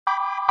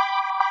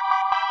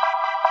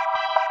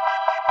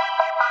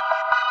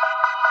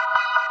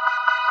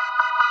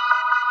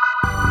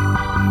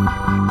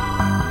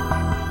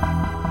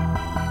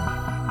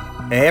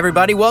Hey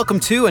everybody, welcome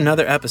to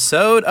another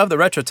episode of the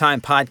Retro Time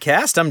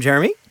Podcast. I'm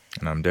Jeremy.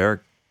 And I'm Derek.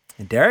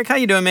 And Derek, how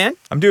you doing, man?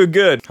 I'm doing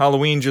good.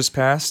 Halloween just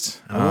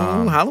passed.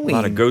 Halloween. A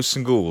lot of ghosts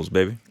and ghouls,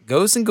 baby.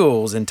 Ghosts and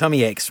ghouls and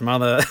tummy aches from all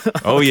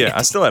the... Oh yeah,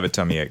 I still have a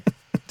tummy ache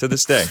to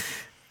this day.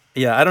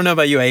 Yeah, I don't know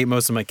about you. I ate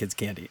most of my kids'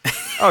 candy.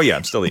 Oh yeah,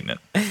 I'm still eating it.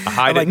 I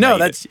hide I'm like,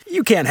 it. no,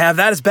 you can't have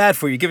that. It's bad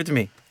for you. Give it to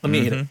me. Let me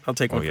eat it. I'll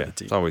take one Oh for yeah, the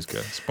tea. it's always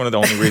good. It's one of the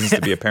only reasons to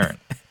be a parent.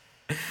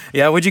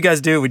 Yeah, what'd you guys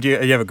do?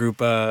 Did you have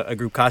a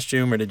group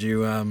costume, or did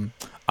you...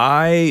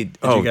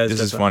 This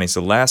is funny.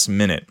 So last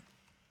minute,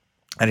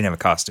 I didn't have a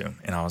costume,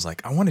 and I was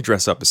like, I want to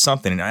dress up as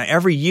something. And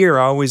every year,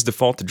 I always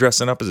default to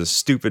dressing up as a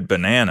stupid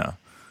banana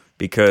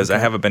because I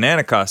have a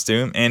banana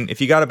costume. And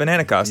if you got a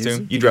banana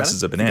costume, you dress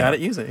as a banana. You got it.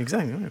 Use it.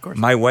 Exactly. Of course.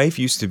 My wife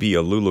used to be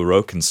a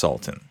LuLaRoe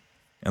consultant,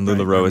 and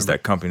LuLaRoe is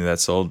that company that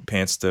sold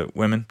pants to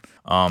women.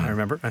 I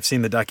remember. I've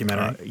seen the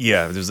documentary.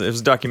 Yeah, it was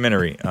a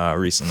documentary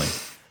recently.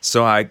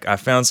 So I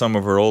found some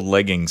of her old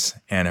leggings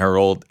and her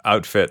old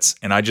outfits,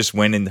 and I just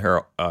went in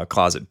her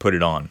closet, put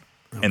it on,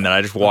 and then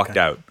I just walked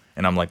out.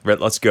 And I'm like,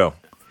 let's go.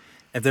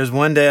 If there's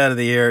one day out of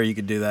the year you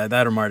could do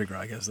that or Mardi Gras,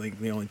 I guess, like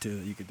the only two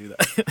that you could do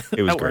that.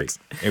 It was great.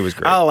 It was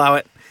great. I'll allow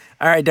it.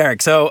 All right,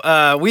 Derek.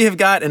 So we have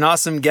got an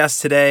awesome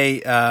guest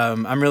today.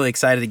 I'm really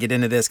excited to get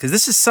into this because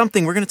this is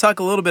something, we're going to talk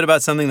a little bit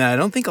about something that I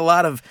don't think a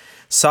lot of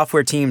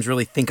software teams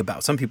really think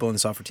about. Some people in the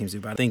software teams do,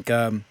 but I think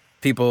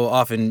people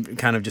often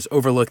kind of just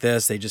overlook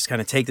this. They just kind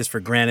of take this for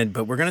granted.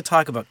 But we're going to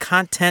talk about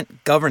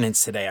content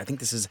governance today. I think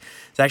this is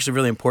actually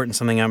really important,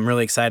 something I'm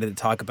really excited to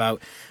talk about.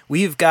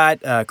 We've got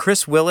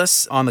Chris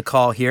Willis on the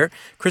call here.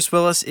 Chris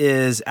Willis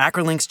is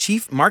Acrolinx's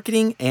Chief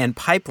Marketing and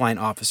Pipeline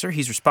Officer.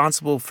 He's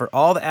responsible for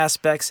all the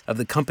aspects of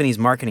the company's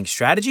marketing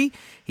strategy.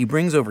 He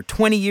brings over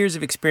 20 years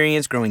of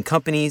experience growing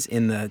companies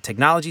in the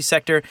technology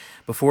sector.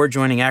 Before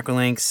joining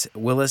Acrolinx,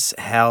 Willis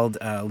held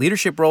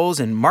leadership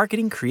roles in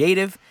marketing,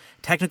 creative,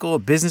 technical,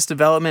 business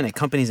development at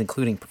companies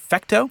including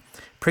Perfecto,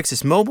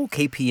 Prixis Mobile,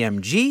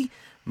 KPMG,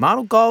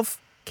 Model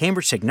Golf,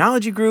 Cambridge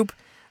Technology Group,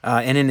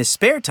 and in his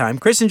spare time,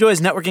 Chris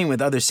enjoys networking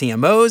with other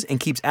CMOs and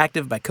keeps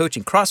active by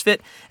coaching CrossFit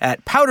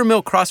at Powder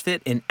Mill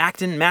CrossFit in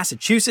Acton,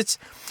 Massachusetts.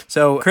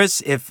 So,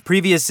 Chris, if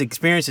previous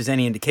experience is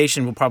any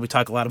indication, we'll probably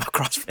talk a lot about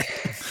CrossFit.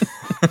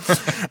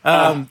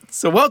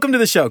 So welcome to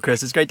the show,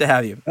 Chris. It's great to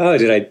have you. Oh,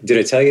 did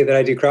I tell you that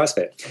I do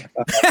CrossFit?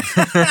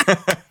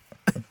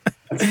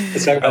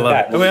 Let's talk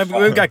about that.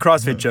 We've got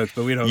CrossFit jokes,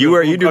 but we don't.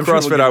 You do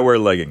CrossFit, I wear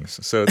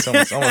leggings, so it's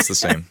almost the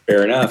same.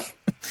 Fair enough.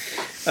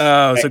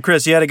 So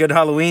Chris, you had a good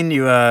Halloween.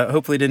 You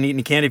hopefully didn't eat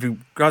any candy for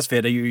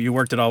CrossFit. You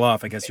worked it all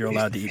off. I guess you're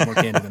allowed to eat more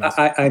candy than us.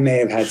 I may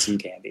have had some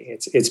candy.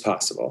 It's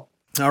possible.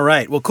 All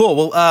right. Well,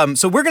 cool. Well,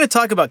 so we're going to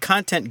talk about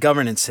content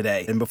governance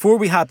today. And before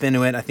we hop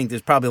into it, I think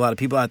there's probably a lot of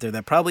people out there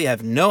that probably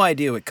have no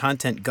idea what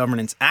content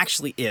governance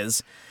actually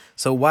is.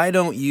 So why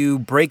don't you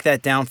break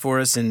that down for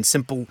us in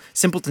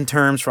simpleton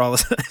terms for all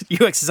the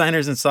UX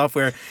designers and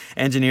software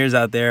engineers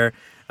out there?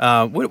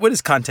 What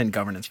is content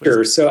governance?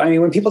 Sure. So,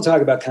 when people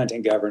talk about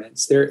content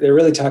governance, they're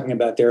really talking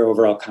about their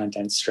overall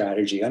content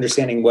strategy,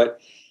 understanding what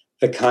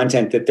the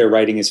content that they're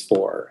writing is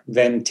for,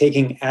 then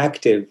taking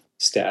active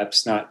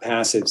steps, not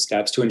passive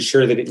steps, to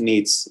ensure that it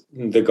meets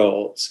the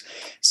goals.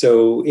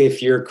 So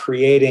if you're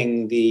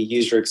creating the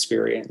user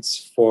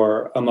experience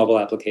for a mobile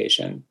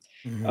application,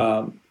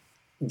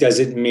 does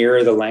it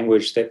mirror the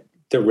language that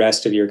the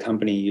rest of your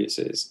company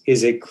uses?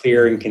 Is it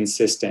clear and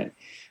consistent?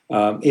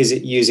 Is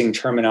it using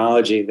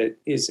terminology that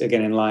is,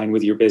 again, in line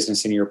with your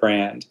business and your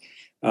brand?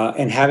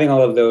 And having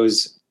all of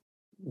those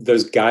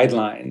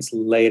guidelines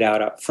laid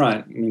out up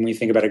front. When we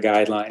think about a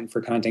guideline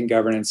for content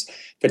governance,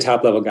 the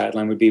top level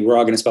guideline would be, we're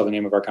all going to spell the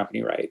name of our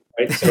company right?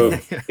 So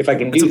if I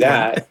can do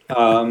that,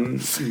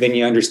 then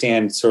you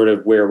understand sort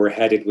of where we're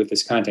headed with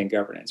this content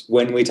governance.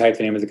 When we type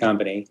the name of the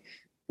company,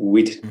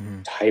 we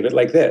type it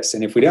like this.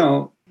 And if we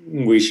don't,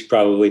 we should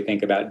probably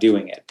think about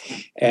doing it.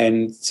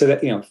 And so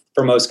that,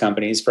 for most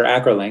companies, for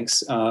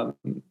Acrolinx,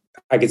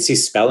 I could see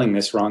spelling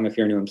this wrong if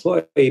you're a new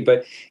employee,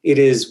 but it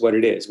is what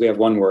it is. We have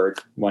one word,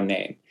 one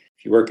name.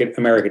 If you work at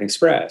American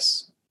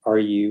Express, are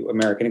you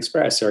American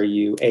Express? Are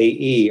you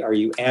AE? Are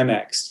you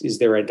Amex? Is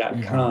there a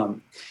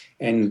 .com?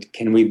 And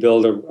can we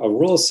build a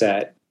rule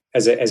set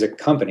as a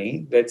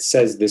company that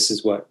says this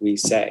is what we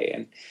say?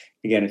 And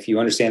again, if you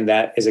understand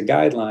that as a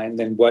guideline,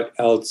 then what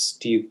else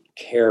do you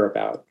care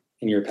about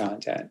in your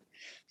content?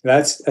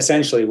 That's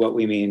essentially what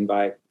we mean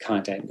by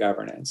content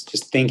governance.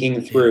 Just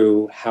thinking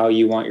through how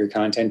you want your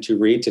content to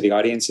read to the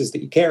audiences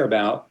that you care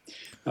about,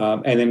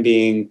 and then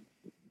being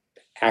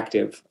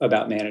active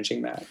about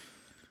managing that.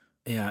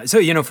 Yeah.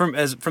 So,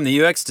 from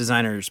the UX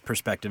designer's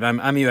perspective, I'm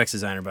a UX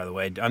designer, by the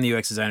way. I'm the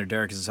UX designer.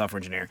 Derek is a software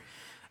engineer.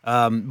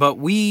 But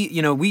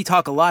we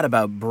talk a lot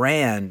about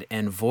brand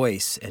and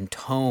voice and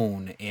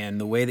tone and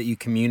the way that you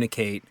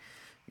communicate.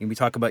 And we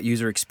talk about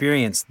user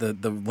experience.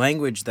 The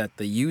language that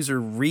the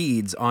user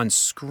reads on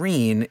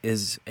screen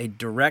has a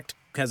direct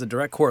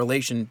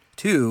correlation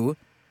to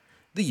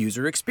the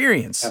user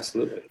experience.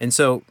 Absolutely. And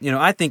so,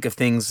 I think of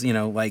things,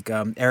 like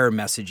error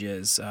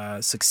messages,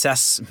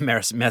 success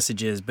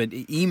messages, but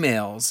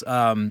emails,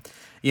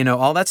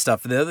 all that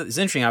stuff. It's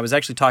interesting. I was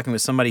actually talking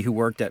with somebody who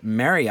worked at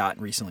Marriott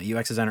recently,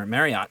 UX designer at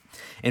Marriott,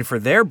 and for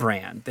their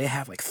brand, they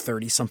have like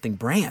 30-something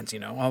brands,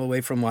 all the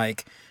way from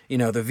like,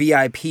 the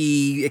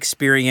VIP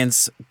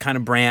experience kind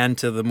of brand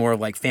to the more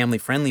like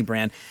family-friendly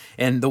brand.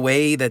 And the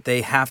way that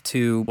they have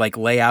to like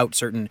lay out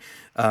certain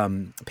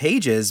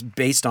pages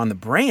based on the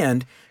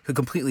brand could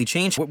completely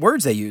change what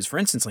words they use. For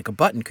instance, like a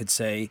button could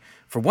say,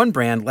 for one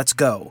brand, let's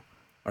go.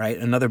 All right.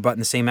 Another button,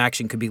 the same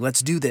action could be,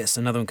 let's do this.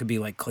 Another one could be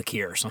like, click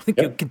here or something,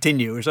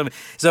 continue or something.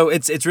 So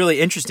it's really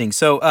interesting.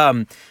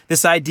 So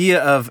this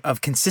idea of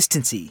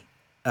consistency,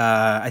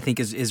 I think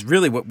is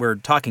really what we're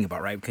talking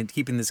about, right?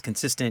 Keeping this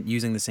consistent,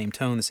 using the same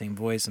tone, the same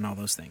voice, and all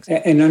those things.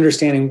 And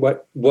understanding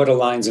what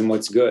aligns and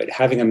what's good.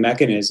 Having a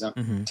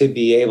mechanism to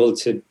be able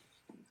to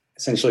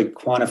essentially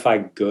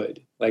quantify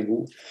good. Like,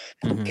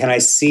 can I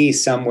see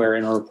somewhere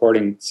in a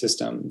reporting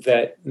system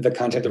that the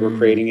content that we're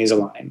creating is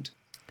aligned?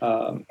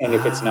 And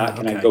if it's not,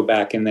 can I go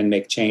back and then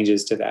make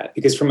changes to that?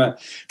 Because from a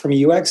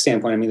UX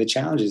standpoint, I mean, the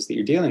challenges that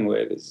you're dealing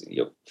with is,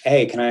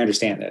 can I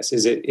understand this?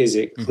 Is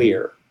it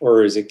clear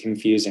or is it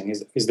confusing?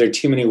 Is there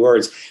too many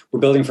words?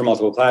 We're building for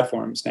multiple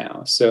platforms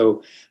now.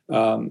 So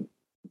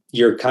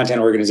your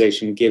content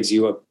organization gives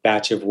you a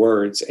batch of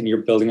words and you're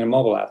building a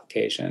mobile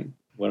application.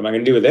 What am I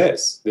going to do with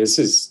this? This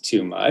is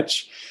too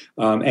much.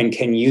 And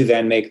can you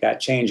then make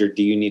that change, or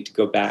do you need to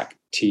go back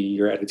to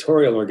your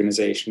editorial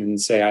organization and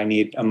say, I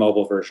need a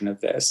mobile version of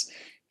this?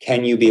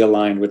 Can you be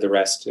aligned with the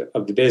rest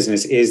of the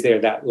business? Is there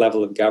that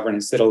level of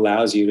governance that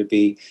allows you to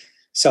be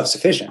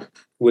self-sufficient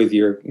with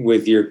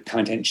your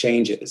content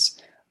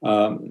changes?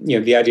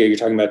 The idea you're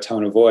talking about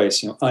tone of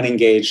voice,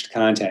 unengaged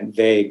content,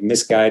 vague,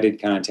 misguided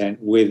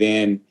content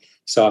within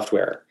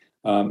software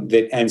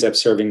that ends up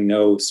serving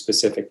no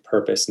specific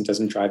purpose and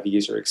doesn't drive the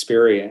user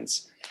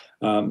experience.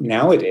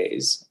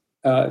 Nowadays,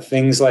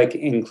 things like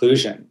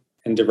inclusion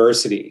and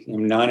diversity,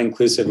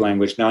 non-inclusive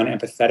language,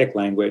 non-empathetic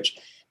language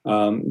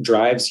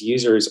drives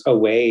users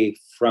away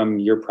from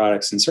your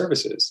products and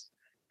services.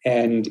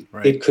 And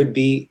it could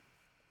be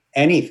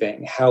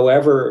anything,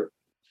 however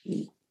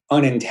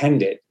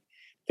unintended,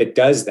 that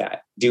does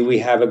that. Do we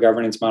have a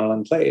governance model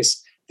in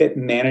place that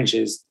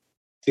manages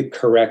the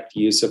correct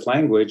use of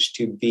language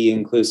to be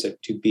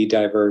inclusive, to be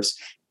diverse,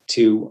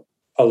 to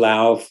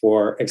allow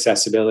for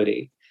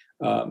accessibility,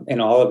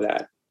 and all of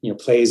that?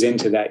 Plays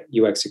into that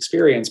UX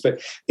experience.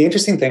 But the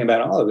interesting thing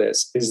about all of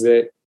this is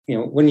that,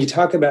 when you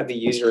talk about the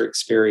user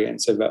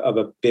experience of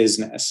a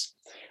business,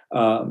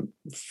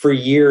 for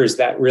years,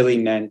 that really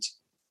meant,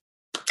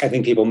 I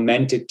think people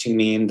meant it to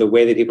mean the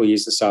way that people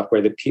use the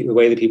software, the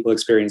way that people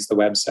experience the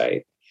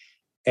website.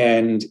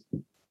 And,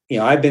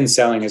 I've been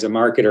selling as a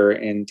marketer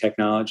in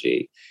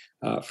technology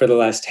for the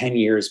last 10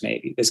 years,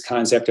 maybe, this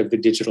concept of the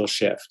digital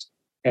shift.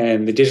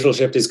 And the digital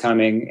shift is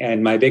coming.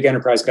 And my big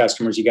enterprise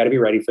customers, you got to be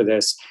ready for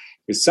this.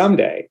 Because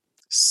someday,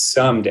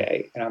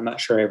 and I'm not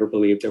sure I ever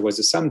believed there was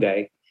a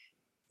someday,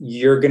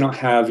 you're going to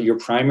have your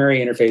primary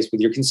interface with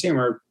your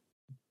consumer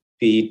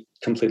be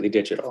completely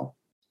digital.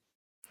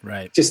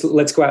 Right. Just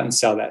let's go out and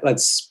sell that.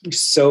 Let's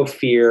sow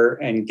fear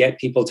and get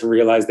people to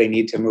realize they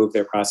need to move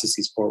their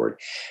processes forward.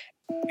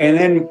 And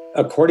then,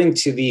 according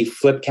to the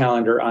flip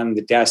calendar on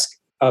the desk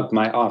of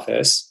my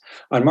office,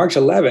 on March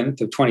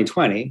 11th of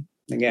 2020,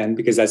 again,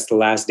 because that's the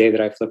last day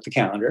that I flipped the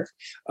calendar,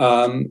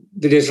 the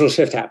digital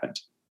shift happened.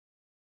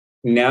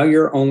 Now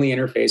your only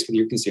interface with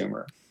your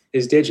consumer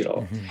is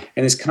digital.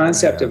 And this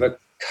concept of a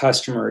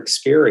customer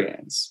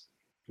experience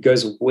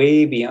goes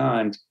way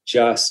beyond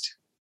just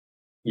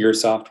your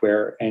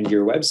software and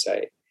your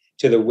website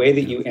to the way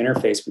that you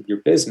interface with your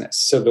business.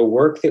 So the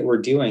work that we're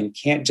doing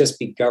can't just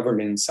be governed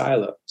in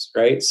silos,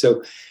 right?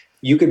 So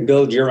you could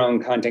build your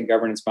own content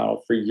governance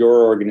model for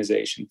your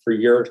organization, for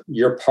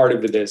your part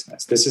of the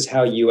business. This is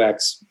how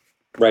UX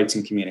writes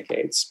and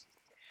communicates.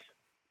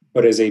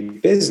 But as a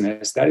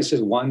business, that is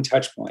just one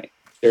touch point.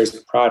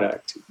 There's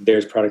product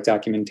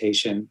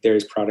documentation,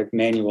 there's product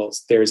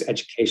manuals, there's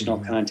educational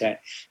content,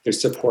 there's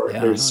support,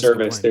 there's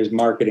service, there's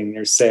marketing,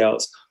 there's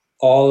sales.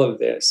 All of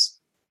this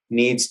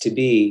needs to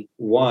be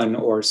one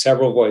or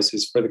several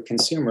voices for the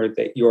consumer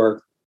that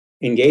you're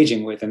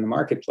engaging with in the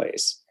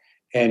marketplace.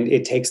 And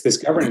it takes this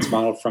governance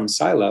model from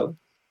silo,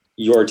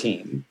 your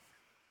team,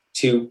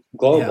 to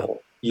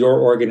global,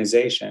 your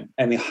organization,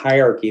 and the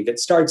hierarchy that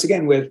starts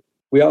again with,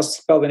 we all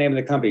spell the name of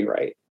the company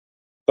right.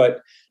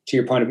 But to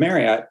your point of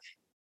Marriott,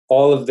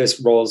 all of this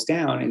rolls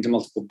down into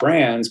multiple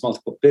brands,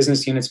 multiple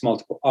business units,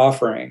 multiple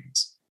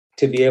offerings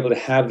to be able to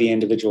have the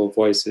individual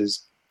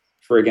voices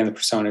for, again, the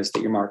personas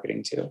that you're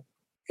marketing to.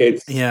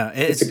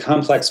 It's a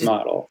complex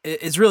model.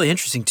 It's really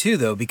interesting too,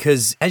 though,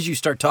 because as you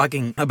start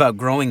talking about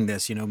growing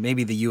this,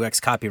 maybe the UX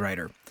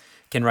copywriter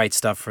can write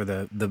stuff for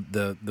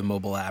the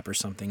mobile app or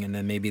something, and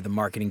then maybe the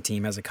marketing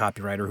team has a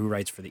copywriter who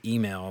writes for the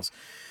emails.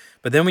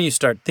 But then when you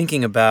start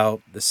thinking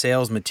about the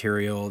sales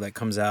material that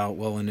comes out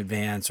well in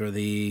advance, or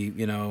the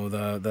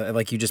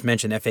like you just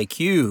mentioned,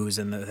 FAQs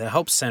and the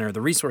help center,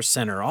 the resource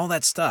center, all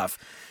that stuff,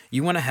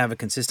 you want to have a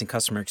consistent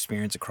customer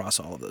experience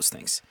across all of those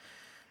things.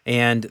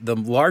 And the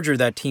larger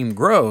that team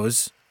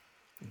grows,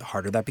 the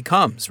harder that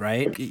becomes,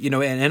 right?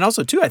 And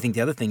also too, I think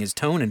the other thing is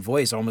tone and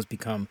voice almost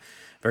become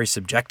very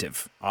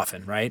subjective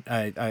often, right?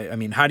 I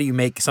mean, how do you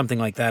make something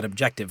like that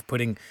objective?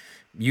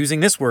 Using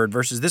this word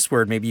versus this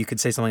word, maybe you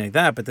could say something like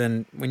that. But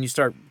then when you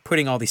start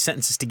putting all these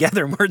sentences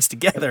together and words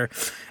together,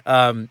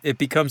 it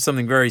becomes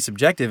something very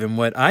subjective. And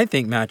what I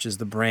think matches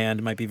the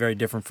brand might be very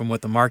different from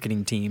what the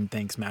marketing team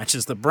thinks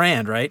matches the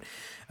brand, right?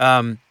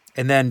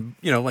 And then,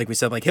 like we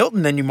said, like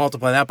Hilton, then you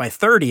multiply that by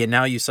 30 and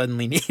now you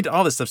suddenly need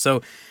all this stuff.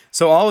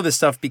 So all of this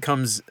stuff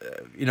becomes,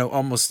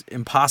 almost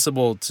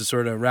impossible to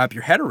sort of wrap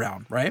your head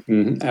around, right?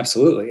 Mm-hmm,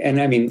 absolutely.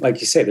 And I mean,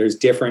 like you say, there's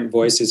different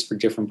voices for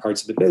different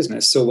parts of the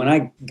business. So when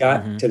I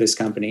got to this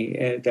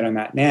company that I'm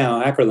at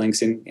now,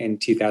 Acrolinx in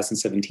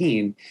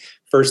 2017,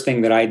 first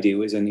thing that I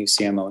do as a new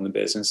CMO in the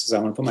business is I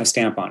want to put my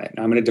stamp on it. And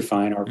I'm going to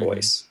define our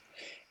voice.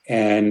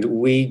 And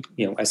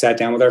I sat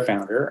down with our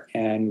founder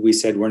and we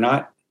said, we're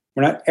not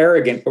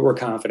arrogant, but we're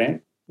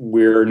confident.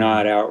 We're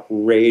not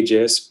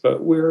outrageous,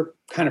 but we're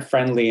kind of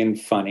friendly and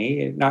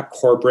funny. Not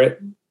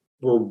corporate.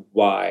 We're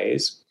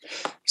wise.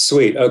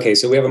 Sweet. Okay,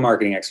 so we have a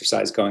marketing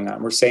exercise going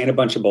on. We're saying a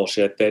bunch of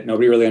bullshit that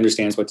nobody really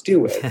understands what to do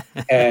with.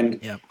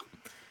 And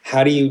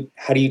how do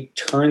you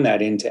turn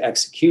that into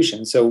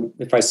execution? So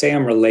if I say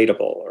I'm relatable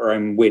or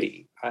I'm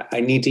witty, I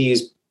need to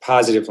use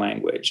positive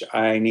language.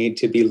 I need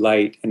to be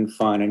light and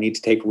fun. I need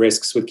to take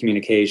risks with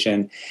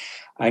communication.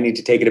 I need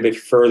to take it a bit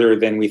further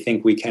than we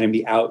think we can and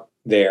be out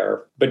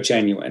there, but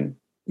genuine.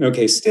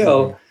 Okay,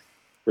 still,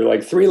 we're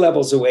like 3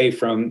 levels away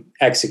from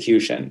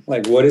execution.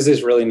 Like, what does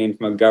this really mean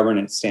from a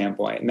governance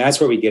standpoint? And that's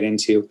where we get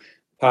into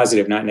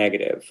positive, not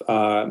negative.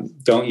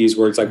 Don't use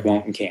words like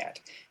won't and can't.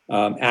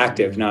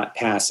 Active, not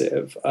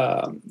passive.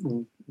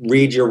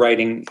 Read your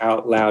writing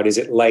out loud. Is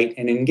it light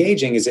and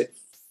engaging? Is it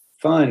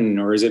fun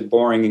or is it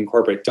boring and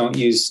corporate? Don't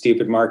use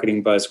stupid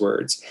marketing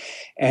buzzwords.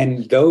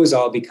 And those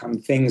all become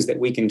things that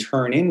we can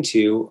turn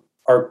into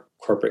our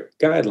corporate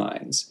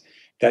guidelines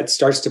that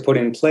starts to put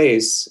in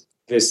place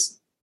this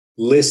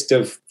list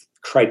of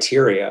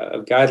criteria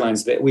of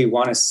guidelines that we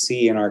want to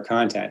see in our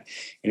content.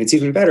 And it's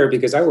even better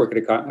because I work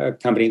at a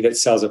company that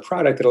sells a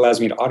product that allows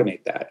me to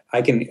automate that.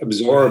 I can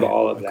absorb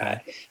all of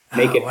that,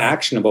 make it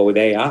actionable with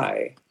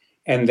AI.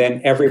 And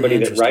then everybody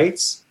that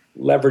writes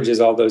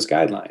leverages all those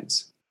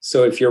guidelines.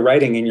 So if you're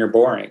writing and you're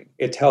boring,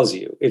 it tells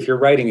you. If you're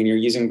writing and you're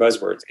using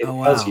buzzwords, it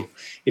tells you.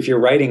 If you're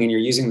writing and you're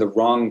using the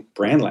wrong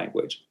brand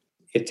language,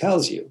 it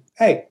tells you,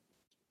 hey,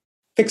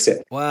 fix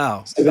it.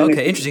 Wow. So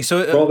okay, interesting.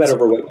 So roll that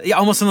over. Yeah,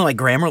 almost something like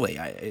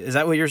Grammarly. Is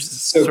that what you're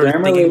so sort of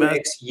thinking about? Grammarly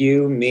makes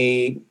you,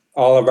 me,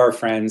 all of our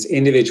friends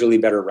individually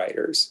better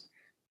writers.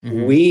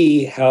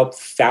 We help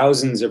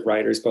thousands of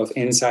writers, both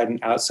inside and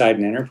outside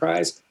an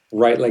enterprise,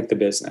 write like the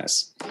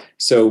business.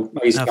 So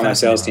I used to tell my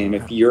sales team,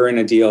 if you're in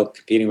a deal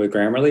competing with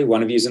Grammarly,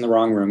 one of you's in the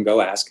wrong room, go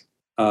ask.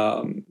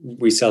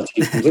 We sell to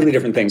you completely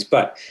different things,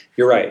 but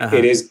you're right.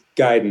 It is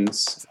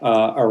guidance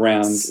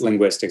around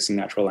linguistics and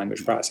natural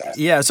language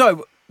processing. Yeah.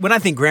 So when I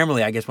think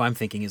Grammarly, I guess what I'm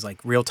thinking is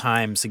like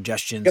real-time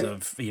suggestions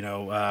of,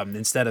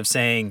 instead of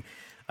saying,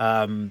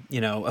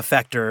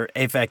 effect or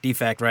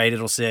effect, right?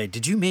 It'll say,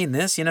 did you mean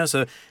this?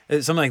 So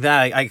something like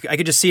that. I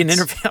could just see an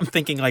interview. I'm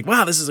thinking like,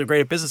 wow, this is a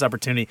great business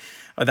opportunity.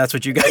 Oh, that's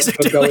what you guys are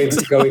doing.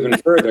 Go even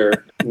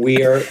further.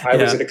 I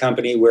was at a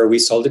company where we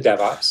sold to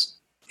DevOps,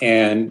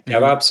 and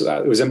DevOps,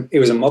 it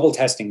was a mobile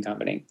testing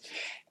company,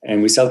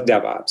 and we sell to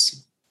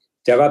DevOps.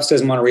 DevOps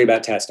doesn't want to read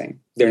about testing.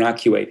 They're not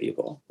QA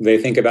people. They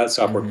think about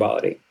software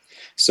quality.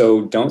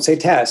 So don't say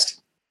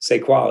test, say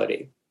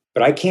quality.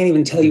 But I can't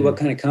even tell you what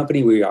kind of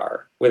company we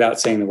are without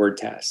saying the word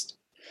test.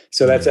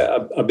 So that's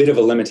a bit of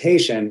a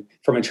limitation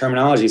from a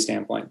terminology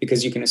standpoint,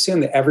 because you can assume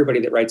that everybody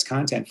that writes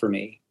content for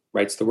me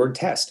writes the word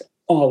test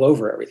all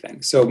over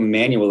everything. So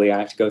manually, I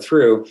have to go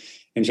through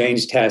and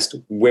change test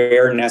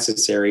where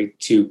necessary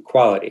to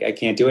quality. I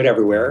can't do it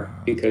everywhere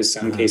because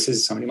some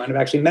cases somebody might have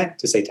actually meant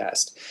to say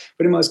test.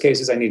 But in most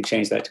cases, I need to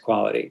change that to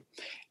quality.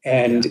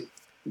 And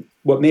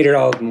what made it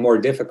all more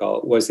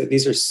difficult was that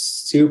these are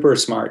super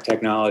smart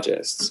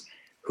technologists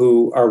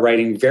who are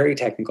writing very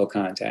technical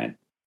content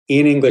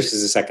in English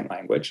as a second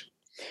language.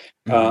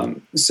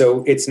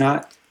 So it's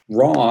not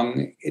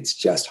wrong, it's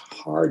just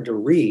hard to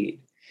read.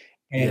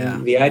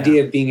 And the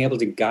idea of being able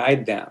to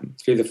guide them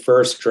through the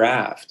first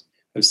draft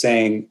of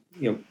saying,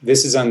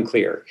 this is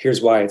unclear.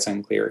 Here's why it's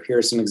unclear. Here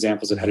are some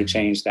examples of how to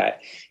change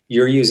that.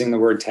 You're using the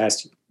word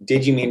test.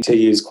 Did you mean to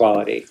use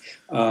quality?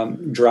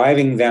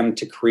 Driving them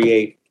to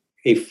create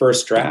a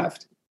first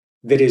draft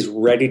that is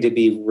ready to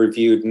be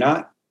reviewed,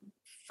 not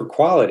for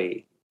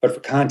quality, but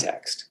for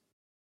context.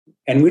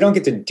 And we don't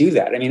get to do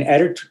that. I mean,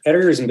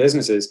 editors and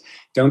businesses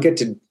don't get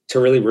to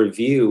really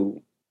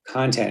review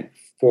content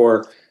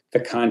for the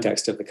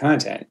context of the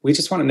content. We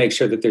just want to make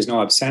sure that there's no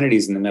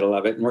obscenities in the middle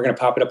of it, and we're going to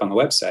pop it up on the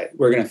website.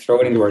 We're going to throw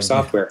it into our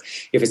software.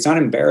 If it's not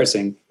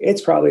embarrassing,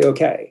 it's probably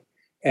okay.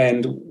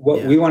 And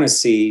what we want to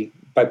see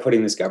by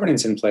putting this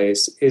governance in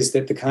place is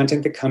that the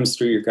content that comes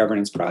through your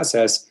governance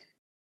process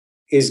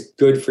is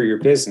good for your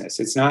business.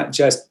 It's not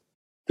just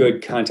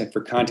good content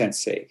for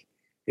content's sake.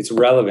 it's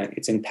relevant,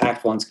 it's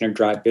impactful, and it's going to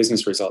drive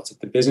business results. If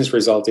the business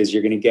result is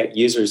you're going to get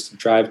users to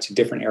drive to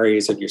different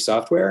areas of your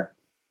software,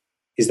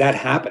 is that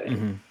happening?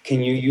 Mm-hmm.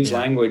 Can you use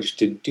language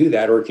to do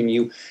that, or can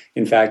you,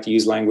 in fact,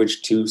 use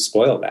language to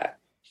spoil that?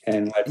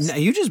 And now,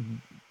 you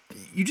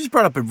just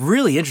brought up a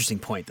really interesting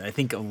point that I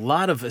think a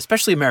lot of,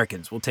 especially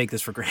Americans, will take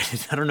this for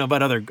granted. I don't know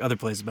about other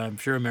places, but I'm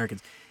sure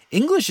Americans.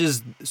 English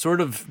is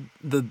sort of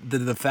the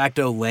de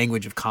facto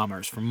language of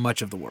commerce for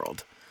much of the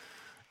world.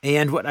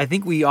 And what I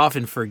think we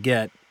often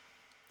forget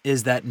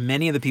is that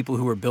many of the people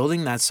who are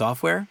building that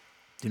software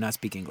do not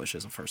speak English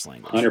as a first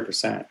language.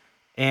 100%.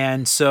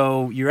 And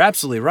so you're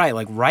absolutely right.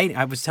 Like,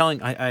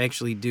 I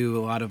actually do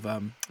a lot of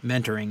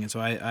mentoring. And so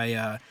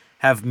I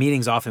have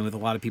meetings often with a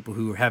lot of people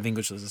who have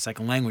English as a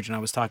second language. And I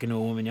was talking to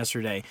a woman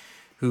yesterday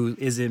who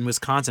is in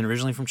Wisconsin,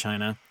 originally from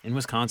China, in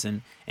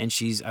Wisconsin. And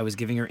I was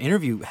giving her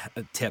interview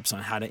tips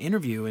on how to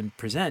interview and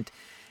present.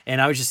 And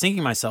I was just thinking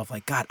to myself,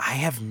 like, God,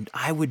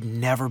 I would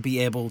never be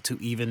able to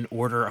even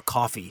order a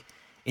coffee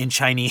in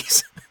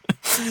Chinese.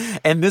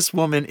 And this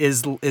woman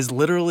is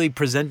literally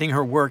presenting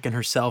her work and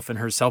herself and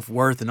her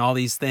self-worth and all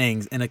these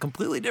things in a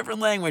completely different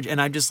language.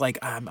 And I'm just like,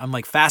 I'm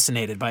like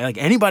fascinated by like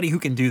anybody who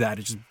can do that.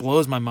 It just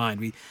blows my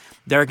mind.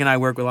 Derek and I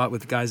work a lot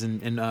with guys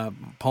in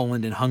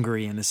Poland and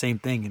Hungary, and the same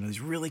thing,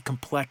 these really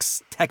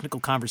complex technical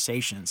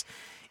conversations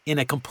in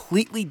a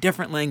completely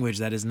different language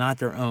that is not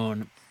their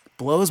own.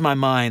 Blows my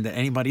mind that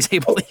anybody's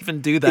able to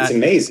even do that. It's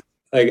amazing.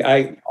 Like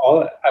I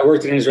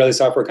worked in an Israeli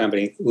software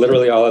company.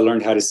 Literally I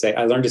learned to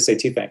say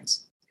two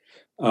things.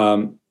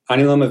 Ani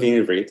lo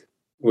mavin ivrit,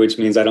 which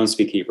means I don't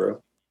speak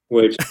Hebrew,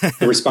 which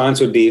the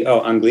response would be,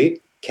 oh, Anglit?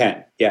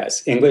 Ken,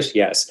 yes. English?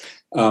 Yes.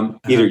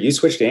 Either you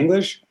switch to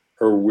English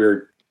or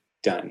we're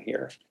done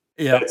here.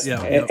 Yeah.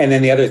 And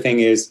then the other thing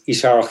is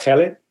Isha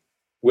Ochelet,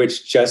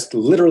 which just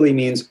literally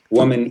means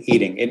woman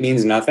eating. It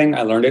means nothing.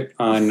 I learned it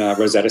on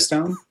Rosetta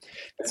Stone.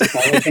 That's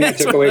the only thing I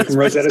took away from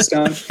Rosetta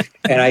Stone.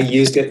 And I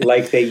used it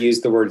like they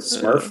used the word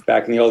Smurf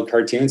back in the old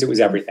cartoons. It was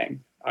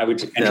everything. I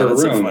would enter a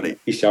room.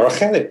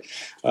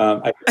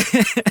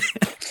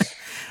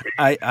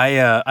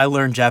 I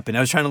learned Japanese.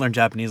 I was trying to learn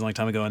Japanese a long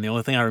time ago, and the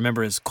only thing I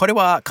remember is "Kore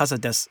wa kasa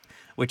desu,"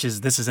 which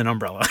is "this is an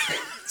umbrella."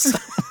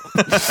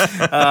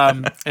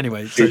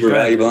 Anyway, super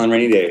valuable on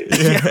rainy days.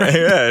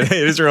 Yeah, it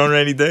is your own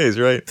rainy days,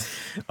 right?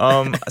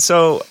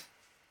 So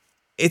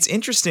it's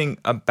interesting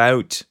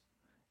about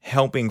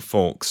helping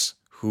folks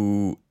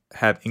who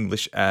have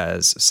English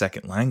as a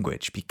second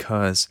language,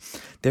 because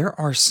there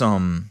are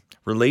some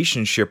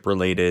relationship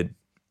related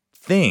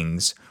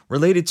things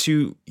related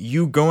to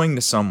you going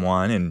to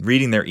someone and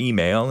reading their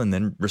email and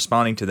then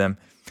responding to them.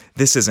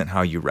 This isn't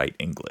how you write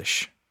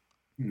English.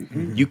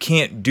 Mm-hmm. You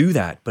can't do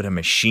that. But a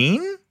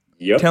machine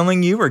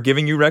telling you or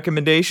giving you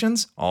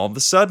recommendations, all of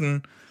a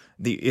sudden,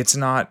 it's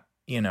not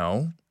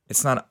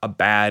a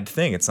bad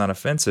thing. It's not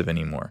offensive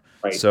anymore.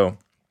 Right. So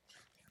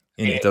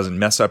it doesn't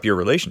mess up your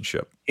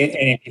relationship. And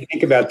if you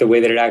think about the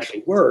way that it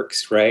actually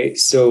works, right?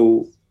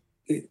 So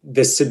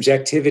the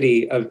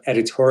subjectivity of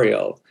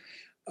editorial,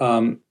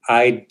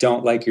 I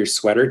don't like your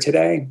sweater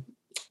today.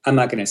 I'm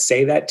not going to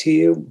say that to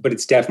you, but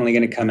it's definitely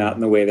going to come out in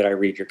the way that I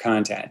read your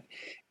content.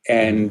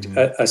 And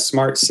a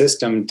smart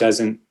system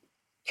doesn't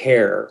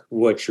care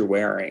what you're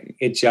wearing.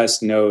 It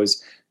just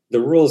knows the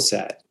rule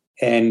set.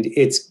 And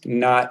it's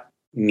not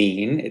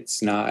mean.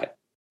 It's not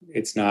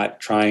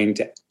trying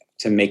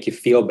to make you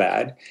feel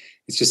bad.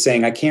 It's just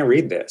saying, I can't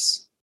read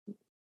this.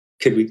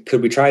 Could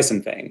we try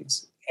some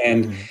things?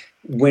 And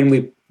when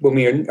we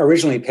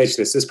originally pitched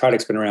this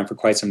product's been around for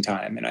quite some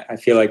time. And I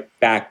feel like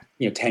back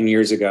 10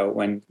 years ago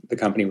when the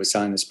company was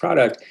selling this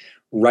product,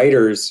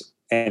 writers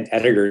and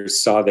editors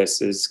saw this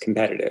as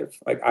competitive.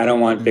 Like, I don't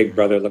want Big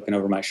Brother looking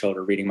over my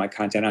shoulder reading my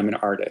content. I'm an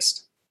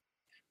artist.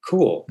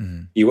 Cool,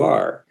 you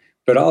are.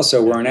 But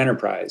also we're an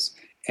enterprise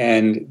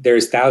and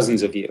there's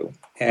thousands of you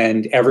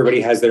and everybody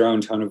has their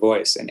own tone of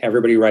voice and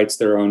everybody writes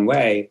their own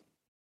way,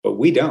 but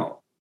we don't.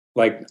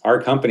 Like, our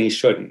company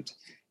shouldn't.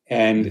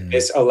 And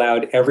this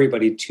allowed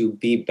everybody to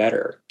be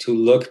better, to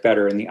look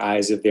better in the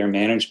eyes of their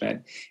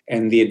management.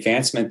 And the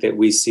advancement that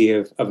we see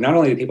of not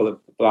only the people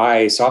that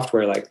buy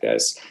software like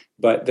this,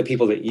 but the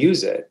people that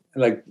use it,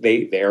 like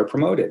they are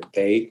promoted.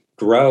 They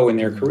grow in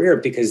their career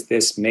because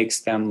this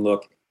makes them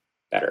look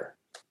better.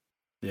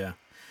 Yeah.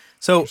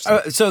 So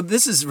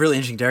this is really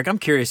interesting, Derek. I'm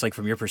curious, like,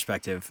 from your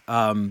perspective,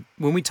 when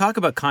we talk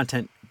about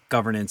content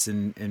governance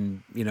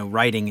and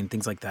writing and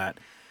things like that,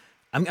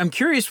 I'm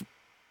curious,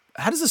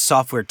 how does the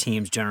software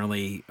teams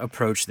generally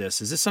approach this?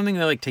 Is this something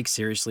they take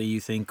seriously, you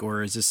think,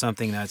 or is this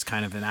something that's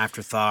kind of an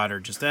afterthought, or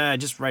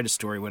just write a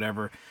story,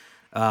 whatever?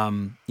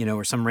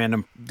 Or some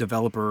random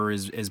developer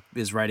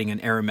is writing an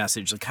error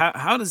message. Like,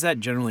 how does that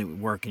generally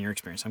work in your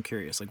experience? I'm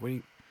curious. Like,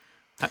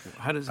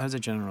 how does it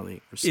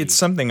generally proceed? It's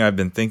something I've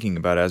been thinking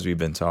about as we've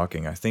been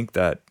talking. I think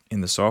that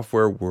in the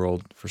software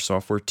world, for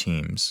software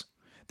teams,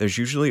 there's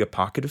usually a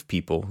pocket of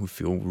people who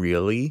feel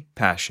really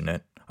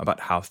passionate about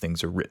how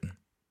things are written,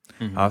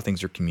 how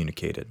things are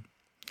communicated.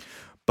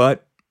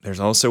 But there's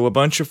also a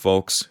bunch of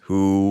folks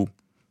who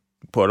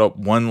put up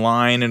one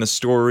line in a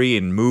story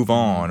and move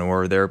on,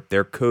 or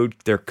their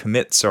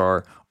commits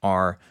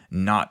are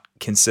not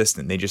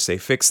consistent. They just say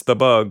fix the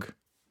bug,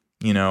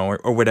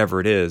 or whatever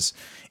it is.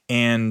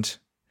 And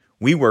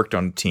we worked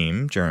on a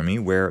team, Jeremy,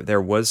 where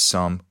there was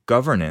some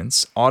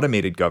governance,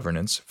 automated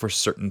governance for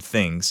certain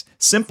things,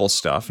 simple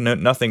stuff,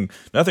 nothing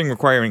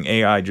requiring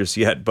AI just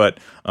yet, but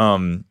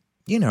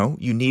you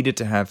needed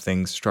to have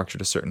things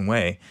structured a certain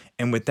way.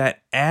 And with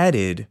that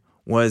added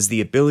was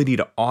the ability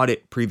to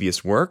audit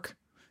previous work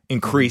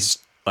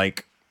increased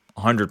like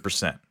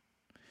 100%.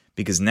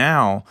 Because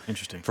now,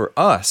 for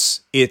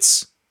us,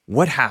 it's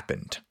what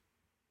happened.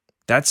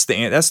 That's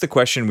the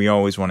question we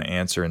always want to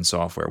answer in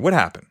software. What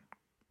happened?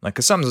 Like,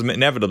 because something's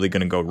inevitably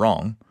going to go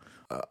wrong.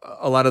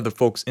 A lot of the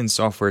folks in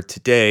software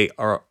today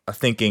are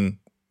thinking,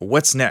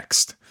 what's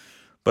next?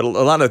 But a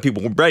lot of the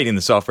people writing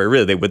the software,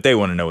 really, what they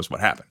want to know is what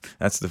happened.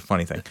 That's the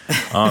funny thing.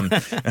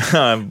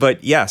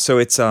 But yeah, so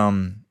it's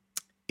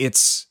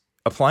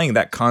applying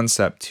that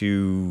concept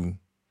to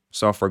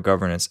software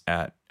governance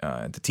at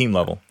the team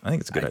level. I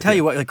think it's a good idea. I tell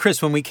you what, like,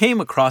 Chris, when we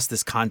came across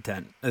this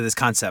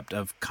concept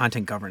of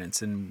content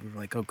governance, and we were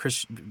like, oh,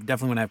 Chris,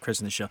 definitely want to have Chris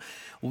in the show.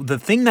 Well, the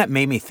thing that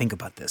made me think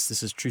about this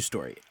is a true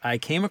story. I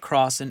came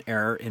across an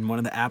error in one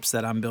of the apps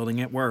that I'm building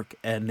at work,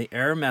 and the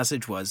error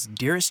message was,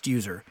 dearest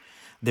user,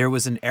 there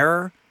was an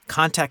error,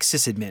 contact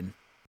sysadmin.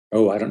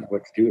 Oh, I don't know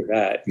what to do with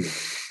that.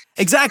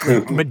 Exactly.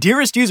 My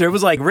dearest user, it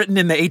was like written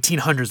in the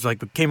 1800s,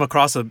 like came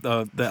across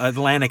the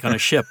Atlantic on a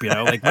ship,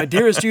 like, my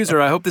dearest user,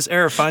 I hope this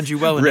error finds you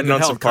well and written you on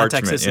help, some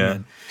parchment,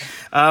 sysadmin.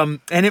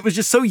 And it was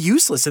just so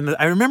useless. And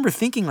I remember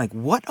thinking, like,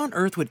 what on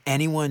earth would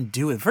anyone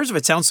do with it? First of all,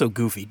 it sounds so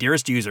goofy.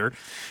 Dearest user,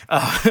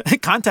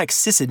 contact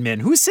sysadmin.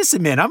 Who's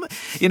sysadmin?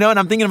 And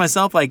I'm thinking to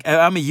myself, like,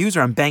 I'm a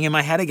user. I'm banging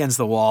my head against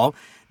the wall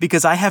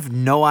because I have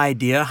no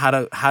idea how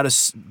to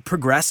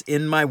progress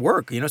in my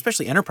work,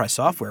 especially enterprise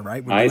software,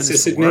 right? My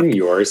sysadmin,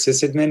 your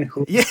sysadmin.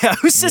 Yeah,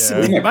 who's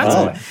sysadmin?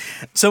 Yeah.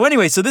 So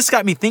anyway, so this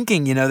got me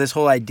thinking, this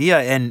whole idea.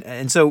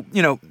 And so,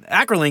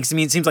 Acrolinx,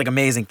 it seems like an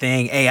amazing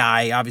thing.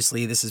 AI,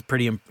 obviously, this is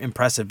pretty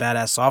impressive,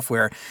 badass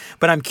software.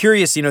 But I'm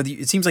curious,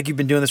 it seems like you've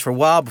been doing this for a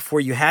while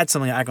before you had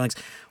something like Acrolinx.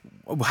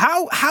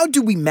 How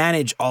do we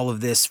manage all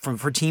of this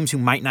for teams who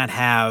might not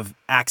have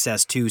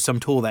access to some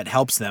tool that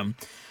helps them?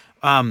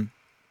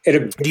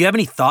 Do you have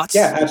any thoughts?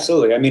 Yeah,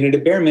 absolutely. At a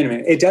bare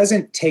minimum, it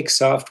doesn't take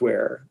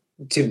software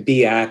to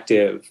be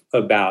active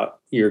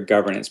about your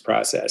governance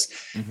process.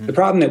 Mm-hmm. The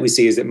problem that we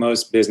see is that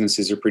most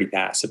businesses are pretty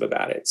passive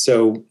about it.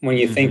 So when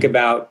you think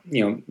about,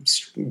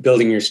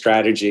 building your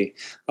strategy,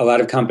 a lot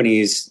of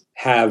companies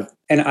have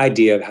an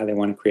idea of how they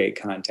want to create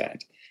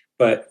content,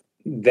 but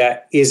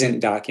that isn't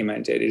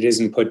documented. It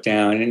isn't put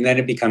down. And then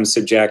it becomes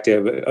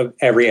subjective of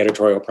every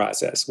editorial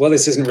process. Well,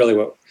 this isn't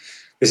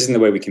the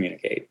way we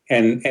communicate.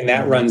 And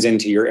that runs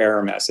into your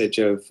error message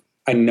of,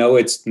 I know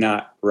it's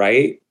not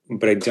right,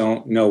 but I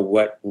don't know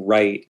what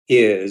right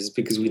is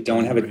because we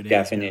don't have a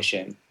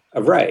definition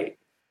of right,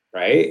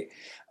 right?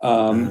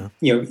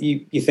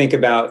 You think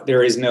about,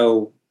 there is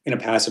no, in a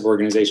passive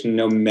organization,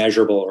 no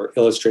measurable or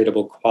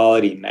illustratable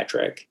quality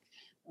metric.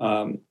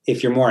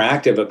 If you're more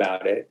active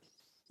about it,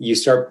 you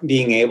start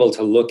being able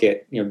to look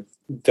at,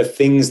 the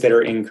things that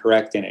are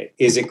incorrect in it.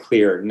 Is it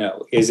clear?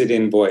 No. Is it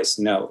in voice?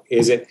 No.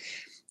 Is it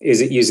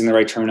using the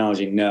right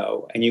terminology?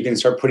 No. And you can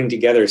start putting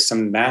together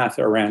some math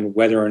around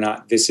whether or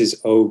not this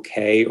is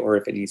okay or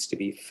if it needs to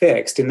be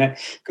fixed. And that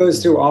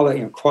goes through all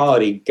the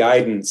quality,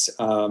 guidance,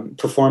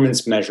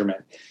 performance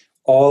measurement.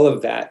 All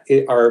of that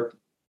are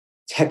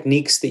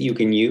techniques that you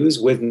can use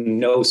with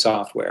no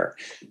software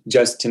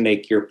just to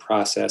make your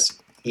process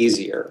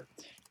easier.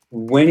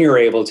 When you're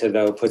able to,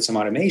 though, put some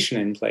automation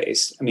in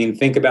place,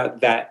 think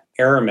about that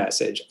error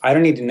message. I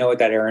don't need to know what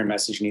that error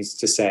message needs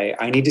to say.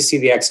 I need to see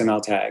the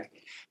XML tag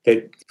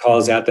that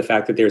calls out the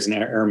fact that there's an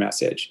error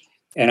message.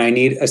 And I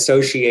need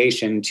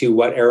association to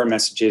what error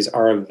messages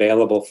are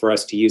available for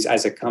us to use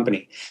as a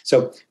company.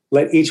 So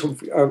let each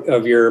of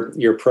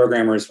your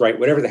programmers write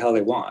whatever the hell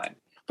they want,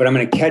 but I'm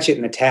going to catch it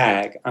in the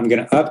tag. I'm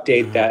going to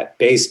update that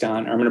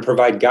I'm going to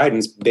provide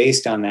guidance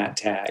based on that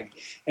tag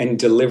and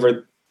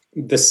deliver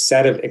the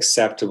set of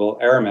acceptable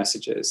error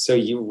messages. So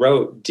you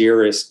wrote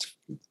dearest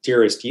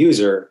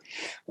user.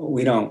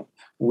 We don't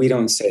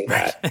say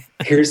that.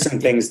 Here's some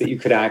things that you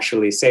could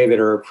actually say that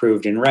are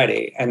approved and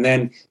ready. And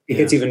then it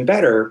gets even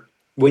better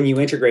when you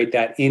integrate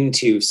that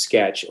into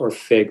Sketch or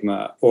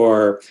Figma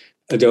or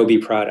Adobe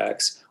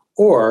products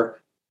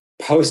or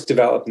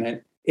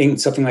post-development in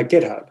something like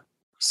GitHub.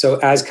 So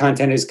as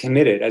content is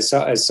committed, as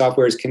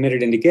software is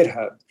committed into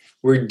GitHub,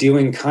 we're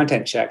doing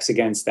content checks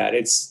against that.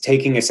 It's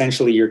taking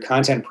essentially your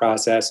content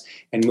process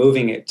and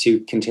moving it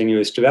to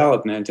continuous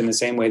development in the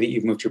same way that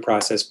you've moved your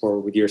process forward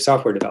with your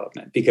software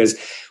development. Because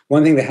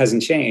one thing that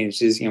hasn't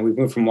changed is, we've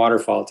moved from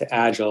waterfall to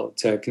agile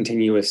to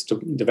continuous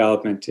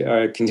development,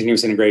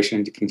 continuous integration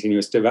into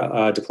continuous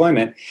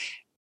deployment.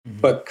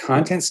 Mm-hmm. But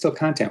content's still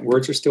content.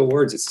 Words are still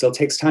words. It still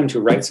takes time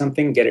to write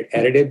something, get it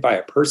edited by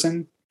a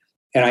person.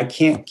 And I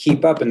can't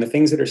keep up. And the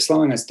things that are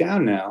slowing us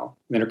down now,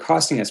 that are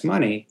costing us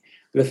money,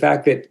 the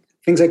fact that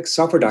things like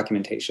software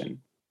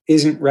documentation.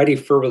 isn't ready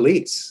for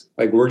release.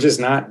 Like, we're just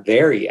not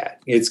there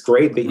yet. It's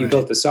great that you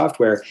built the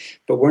software,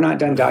 but we're not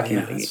done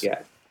documenting it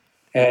yet.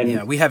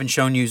 And we haven't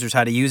shown users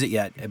how to use it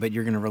yet, but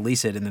you're going to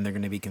release it and then they're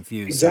going to be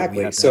confused.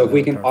 Exactly. So if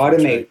we can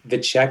automate the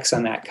checks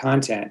on that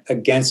content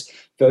against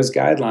those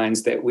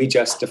guidelines that we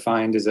just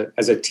defined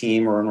as a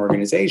team or an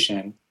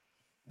organization,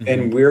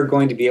 then we're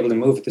going to be able to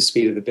move at the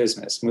speed of the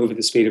business, move at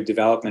the speed of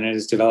development. And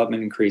as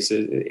development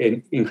increases,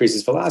 it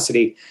increases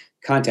velocity,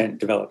 content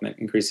development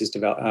increases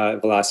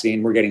velocity,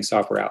 and we're getting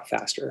software out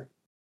faster.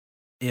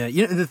 Yeah,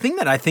 the thing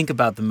that I think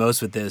about the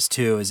most with this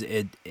too is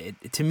it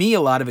to me,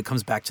 a lot of it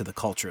comes back to the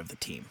culture of the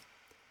team.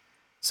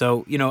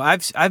 So,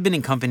 I've been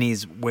in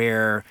companies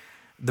where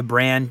the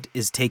brand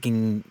is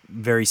taken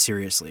very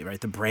seriously, right?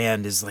 The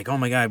brand is like, oh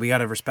my God, we got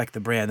to respect the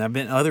brand. I've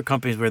been in other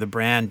companies where the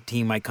brand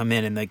team might come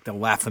in and they'll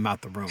laugh them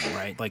out the room,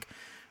 right? Like,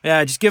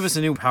 yeah, just give us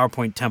a new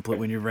PowerPoint template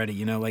when you're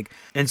ready,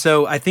 and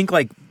so I think,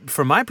 like,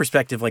 from my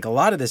perspective, like, a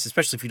lot of this,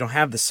 especially if you don't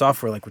have the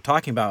software like we're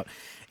talking about,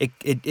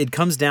 it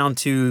comes down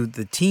to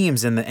the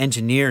teams and the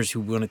engineers who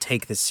want to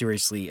take this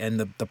seriously, and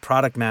the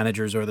product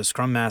managers or the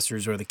scrum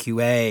masters or the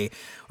QA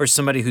or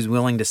somebody who's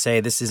willing to say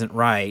this isn't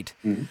right.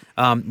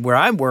 Where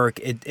I work,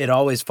 it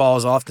always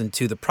falls often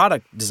to the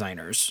product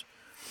designers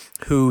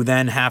who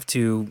then have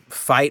to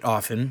fight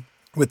often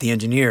with the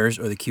engineers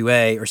or the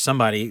QA or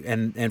somebody,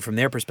 and from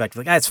their perspective,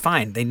 like, it's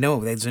fine. They know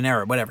there's an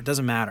error, whatever, it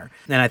doesn't matter.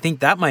 And I think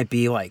that might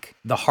be like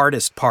the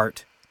hardest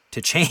part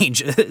to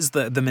change is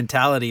the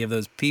mentality of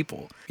those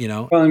people,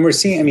 Well, and we're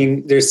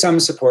seeing, there's some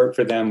support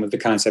for them with the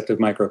concept of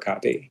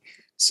microcopy.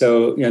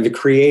 So, the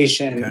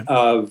creation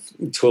of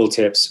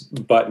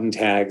tooltips, button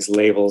tags,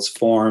 labels,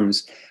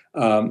 forms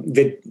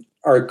that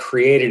are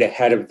created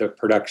ahead of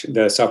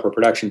the software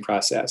production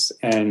process,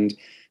 and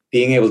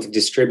being able to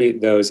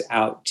distribute those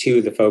out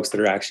to the folks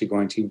that are actually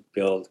going to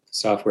build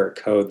software,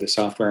 code the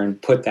software,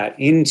 and put that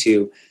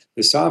into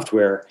the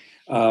software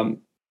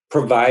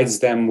provides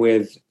them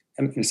with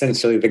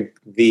essentially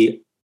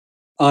the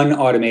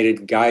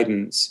unautomated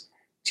guidance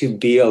to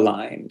be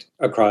aligned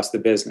across the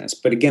business.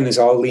 But again, this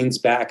all leans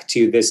back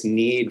to this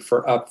need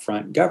for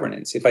upfront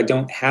governance. If I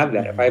don't have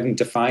that, if I haven't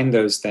defined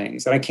those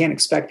things, then I can't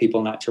expect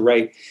people not to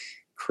write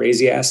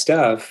crazy ass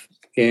stuff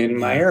in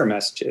my error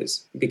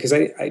messages, because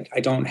I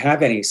don't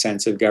have any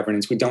sense of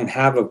governance. We don't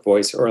have a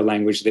voice or a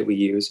language that we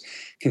use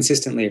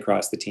consistently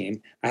across the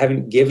team. I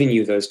haven't given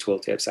you those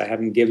tooltips. I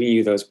haven't given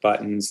you those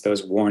buttons,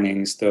 those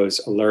warnings, those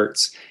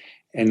alerts.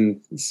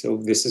 And so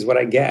this is what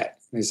I get.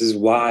 This is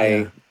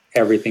why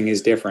everything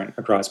is different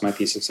across my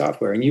piece of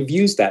software. And you've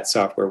used that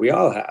software. We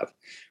all have.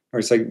 Or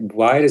it's like,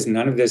 why does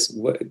none of this,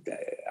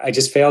 I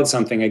just failed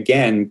something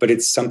again, but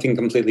it's something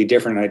completely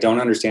different. And I don't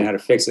understand how to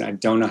fix it. I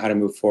don't know how to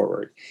move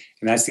forward.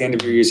 And that's the end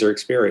of your user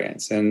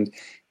experience. And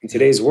in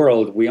today's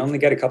world, we only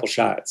get a couple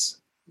shots,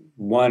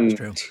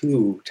 1,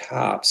 2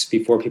 tops,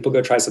 before people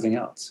go try something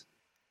else.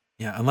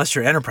 Yeah, unless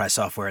you're enterprise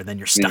software, then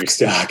you're stuck. Then you're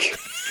stuck.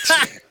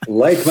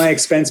 Like my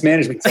expense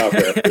management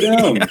software.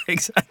 Yeah,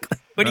 exactly.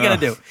 What are you going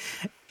to do?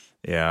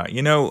 Yeah,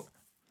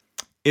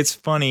 it's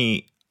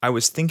funny. I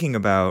was thinking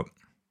about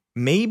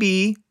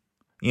maybe,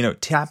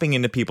 tapping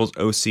into people's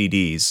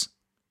OCDs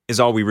is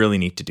all we really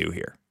need to do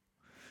here.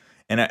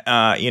 And,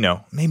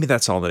 maybe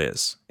that's all it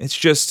is. It's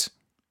just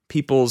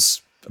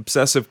people's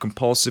obsessive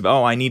compulsive,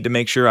 I need to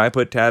make sure I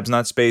put tabs,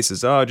 not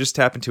spaces. Just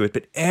tap into it.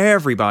 But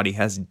everybody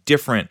has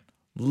different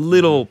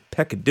little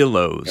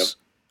peccadillos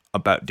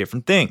about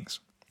different things.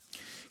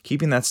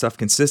 Keeping that stuff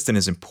consistent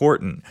is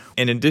important.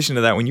 In addition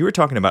to that, when you were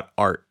talking about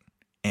art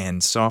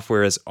and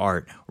software as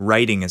art,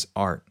 writing as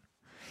art,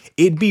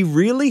 it'd be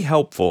really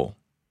helpful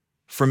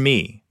for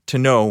me to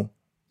know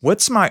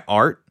what's my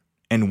art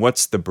and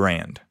what's the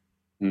brand.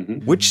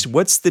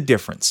 What's the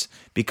difference?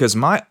 Because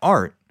my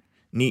art,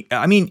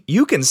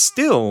 you can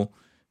still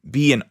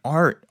be an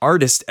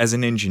artist as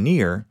an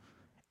engineer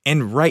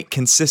and write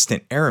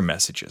consistent error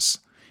messages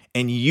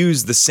and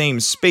use the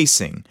same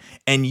spacing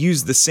and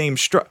use the same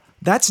structure.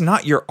 That's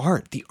not your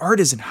art. The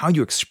art isn't how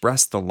you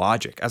express the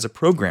logic as a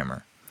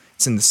programmer.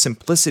 It's in the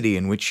simplicity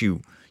in which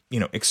you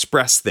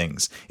express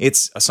things.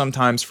 It's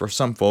sometimes for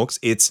some folks,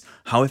 it's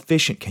how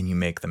efficient can you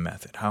make the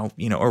method, how,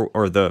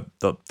 or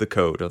the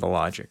code or the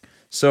logic.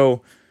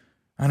 So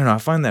I don't know. I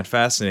find that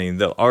fascinating.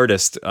 The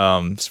artist,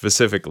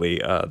 specifically,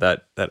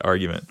 that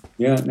argument.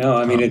 Yeah, no,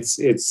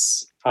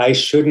 it's I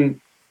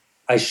shouldn't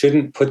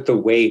put the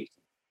weight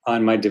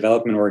on my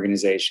development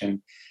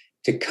organization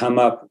to come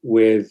up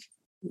with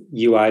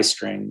UI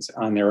strings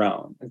on their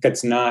own.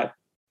 That's not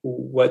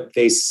what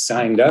they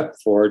signed up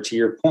for. To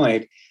your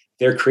point,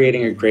 they're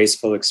creating a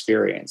graceful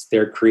experience.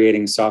 They're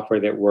creating software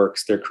that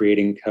works. They're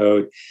creating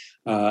code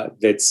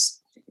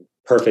that's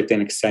perfect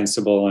and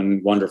extensible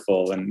and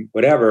wonderful and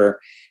whatever.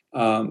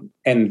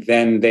 And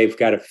then they've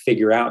got to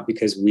figure out,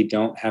 because we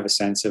don't have a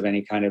sense of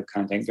any kind of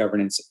content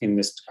governance in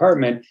this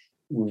department,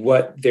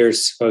 what they're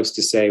supposed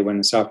to say when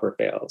the software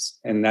fails.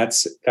 And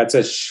that's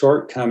a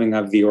shortcoming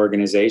of the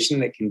organization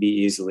that can be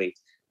easily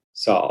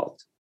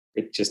solved.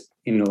 It just,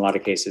 in a lot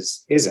of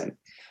cases, isn't.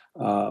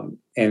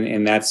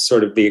 And that's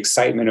sort of the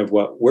excitement of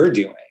what we're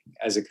doing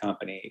as a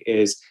company,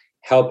 is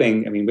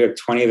helping. I mean, we have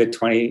 20 of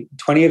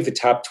the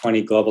top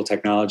 20 global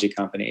technology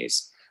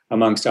companies,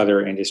 amongst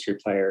other industry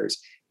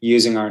players,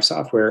 using our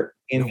software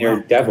in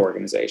their dev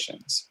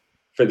organizations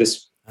for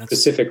this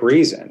specific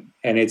reason.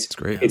 And it's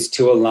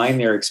to align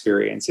their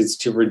experience. It's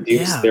to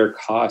reduce their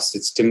costs.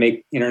 It's to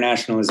make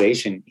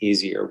internationalization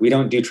easier. We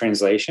don't do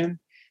translation,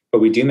 but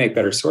we do make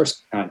better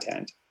source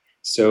content.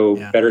 So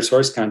better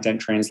source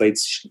content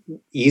translates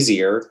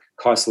easier,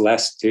 costs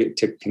less to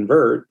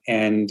convert.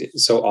 And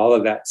so all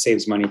of that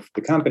saves money for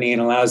the company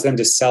and allows them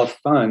to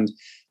self-fund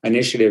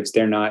initiatives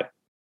they're not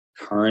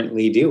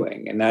currently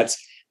doing. And that's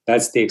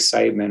the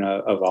excitement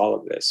of all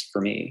of this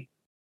for me.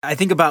 I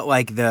think about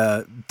like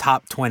the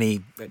top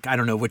 20, I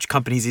don't know which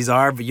companies these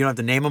are, but you don't have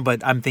to name them,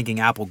 but I'm thinking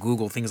Apple,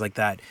 Google, things like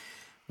that.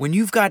 When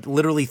you've got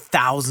literally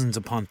thousands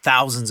upon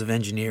thousands of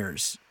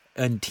engineers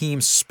and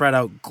teams spread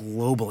out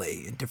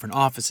globally in different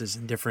offices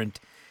and different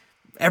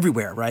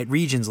everywhere, right?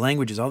 Regions,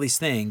 languages, all these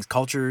things,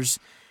 cultures.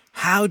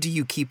 How do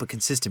you keep a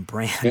consistent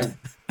brand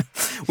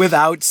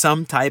without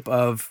some type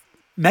of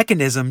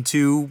mechanism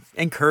to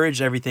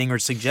encourage everything or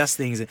suggest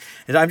things?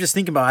 And I'm just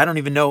thinking about, I don't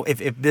even know if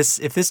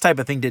this type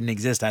of thing didn't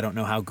exist, I don't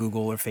know how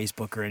Google or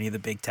Facebook or any of the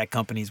big tech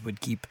companies would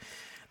keep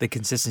the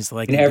consistency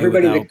like. And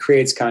everybody that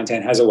creates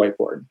content has a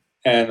whiteboard,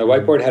 and the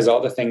whiteboard has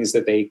all the things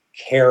that they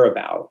care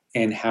about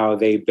and how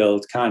they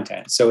build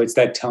content. So it's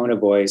that tone of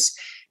voice.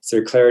 It's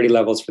their clarity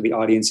levels for the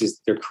audiences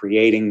that they're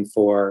creating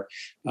for.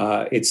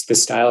 It's the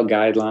style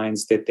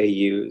guidelines that they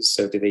use.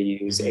 So do they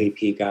use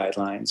AP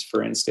guidelines,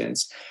 for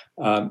instance?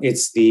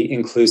 It's the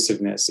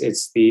inclusiveness.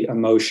 It's the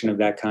emotion of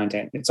that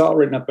content. It's all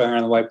written up there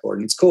on the whiteboard.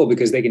 And it's cool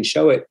because they can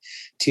show it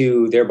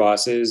to their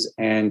bosses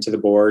and to the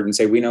board and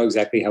say, we know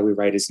exactly how we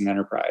write as an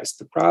enterprise.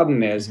 The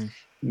problem is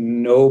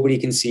nobody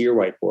can see your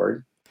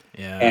whiteboard.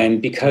 Yeah,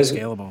 and because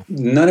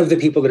none of the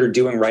people that are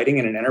doing writing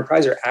in an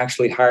enterprise are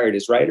actually hired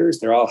as writers,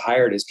 they're all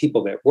hired as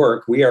people that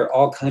work. We are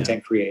all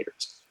content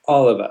creators,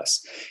 all of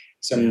us.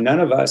 So none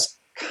of us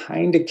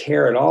kind of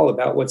care at all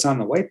about what's on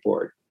the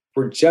whiteboard.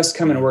 We're just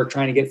coming to work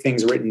trying to get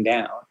things written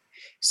down.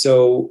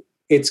 So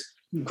it's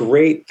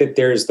great that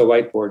there's the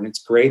whiteboard, and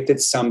it's great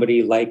that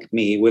somebody like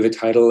me with a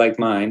title like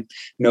mine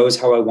knows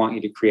how I want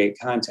you to create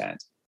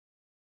content.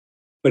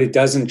 But it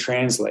doesn't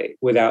translate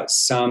without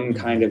some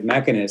kind of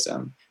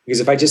mechanism. Because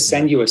if I just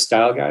send you a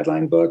style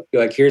guideline book, be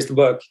like, here's the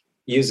book,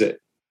 use it.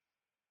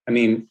 I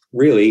mean,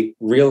 really,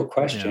 real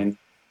question.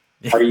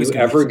 Are you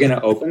ever going to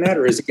open that?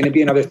 Or is it going to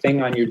be another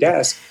thing on your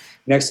desk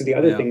next to the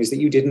other things that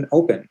you didn't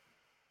open?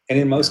 And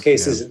in most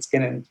cases, it's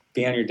going to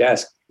be on your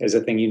desk as a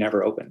thing you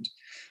never opened.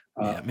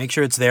 Make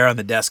sure it's there on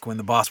the desk when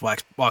the boss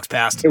walks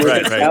past.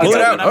 Right. Pull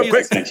it out. Oh,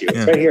 quick.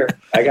 It's right here.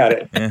 I got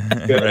it.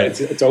 Good.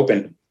 It's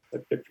open.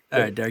 All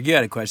right, Derek, you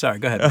had a question. Sorry,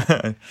 go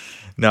ahead.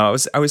 No,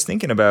 I was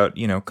thinking about,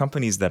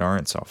 companies that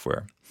aren't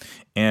software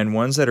and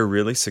ones that are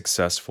really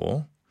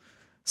successful.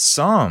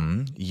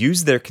 Some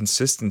use their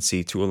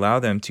consistency to allow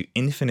them to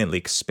infinitely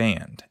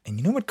expand. And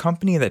you know what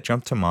company that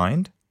jumped to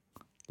mind?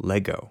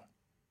 Lego.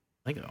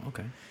 Lego,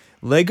 okay.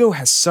 Lego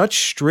has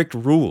such strict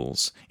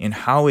rules in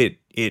how it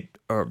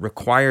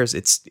requires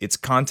its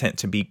content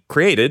to be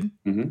created,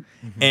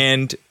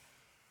 and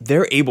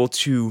they're able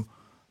to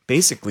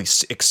basically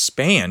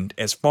expand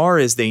as far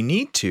as they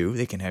need to.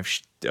 They can have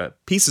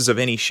pieces of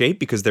any shape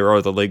because there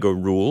are the Lego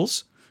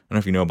rules. I don't know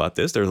if you know about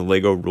this. There are the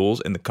Lego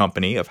rules in the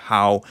company of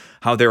how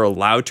they're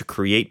allowed to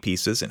create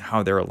pieces and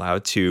how they're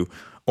allowed to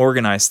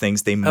organize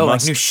things. They must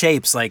like new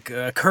shapes, like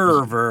a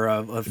curve or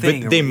a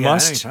thing. But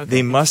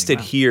they must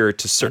adhere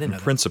to certain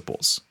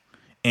principles,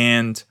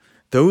 and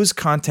those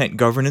content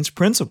governance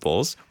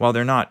principles, while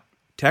they're not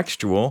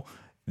textual,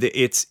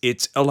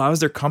 it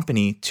allows their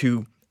company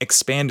to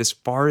expand as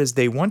far as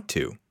they want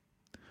to.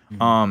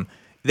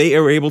 They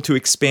are able to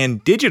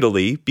expand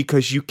digitally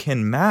because you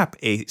can map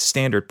a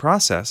standard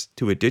process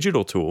to a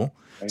digital tool.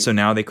 Right. So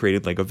now they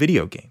created Lego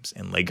video games,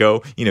 and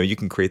Lego, you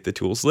can create the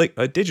tools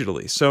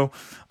digitally. So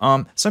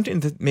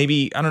something that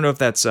maybe, I don't know if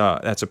that's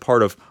a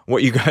part of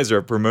what you guys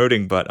are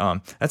promoting, but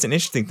that's an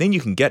interesting thing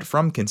you can get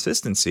from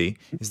consistency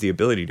is the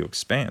ability to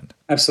expand.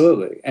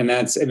 Absolutely. And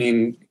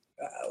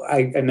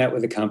I met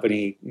with a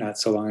company not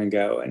so long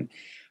ago, and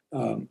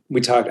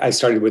we talked. I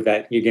started with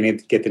that. You're going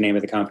to get the name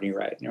of the company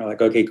right. And you're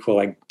like, okay, cool.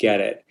 I get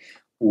it.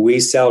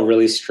 We sell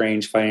really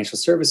strange financial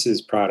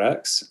services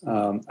products.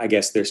 I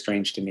guess they're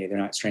strange to me. They're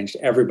not strange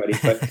to everybody.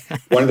 But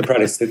one of the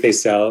products that they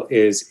sell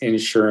is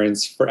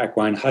insurance for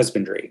equine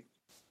husbandry.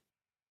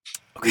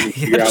 Okay, you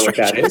figure out what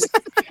that is.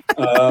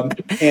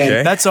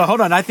 And that's hold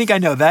on. I think I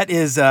know. That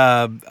is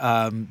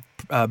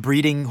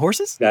breeding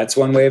horses. That's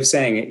one way of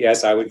saying it.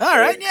 Yes, I would. All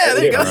right. Yeah,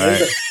 there you go.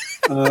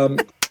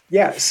 Right.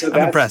 Yeah, so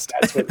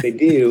that's what they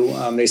do.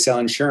 They sell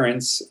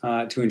insurance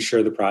to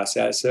insure the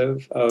process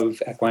of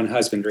equine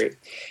husbandry.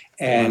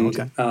 And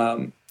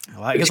well,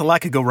 I guess a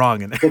lot could go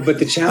wrong in there. But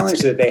the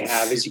challenge that they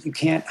have is you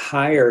can't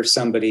hire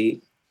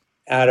somebody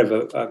out of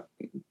a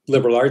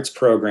liberal arts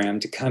program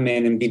to come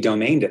in and be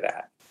domain to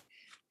that.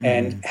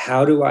 And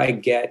how do I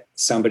get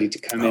somebody to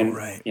come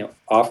in,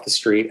 off the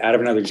street, out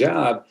of another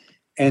job,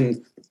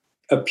 and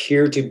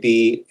appear to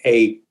be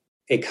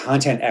a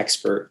content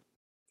expert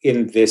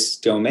in this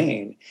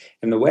domain.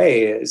 And the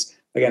way is,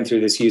 again,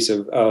 through this use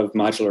of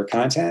modular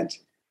content,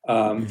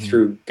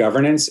 through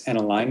governance and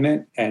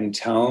alignment and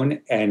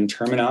tone and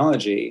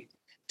terminology,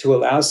 to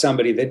allow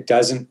somebody that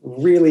doesn't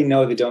really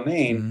know the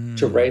domain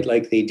to write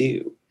like they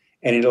do.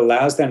 And it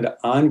allows them to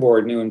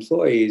onboard new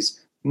employees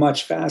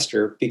much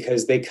faster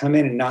because they come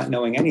in and not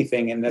knowing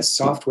anything, and the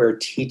software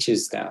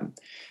teaches them.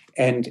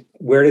 And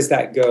where does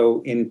that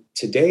go in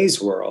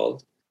today's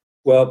world?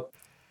 Well,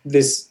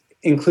 this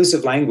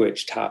inclusive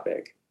language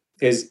topic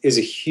is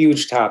a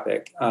huge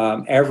topic.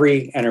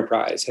 Every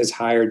enterprise has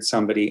hired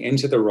somebody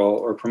into the role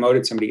or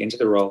promoted somebody into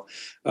the role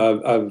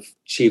of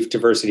Chief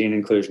Diversity and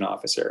Inclusion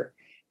Officer.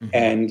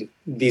 And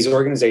these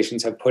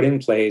organizations have put in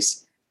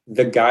place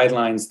the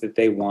guidelines that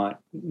they want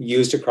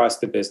used across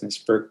the business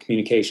for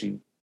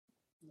communication.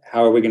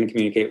 How are we going to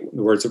communicate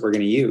the words that we're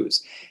going to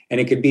use? And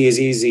it could be as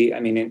easy, I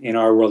mean, in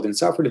our world in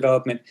software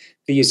development,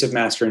 the use of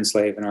master and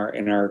slave in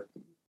our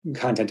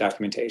content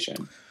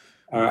documentation,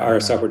 our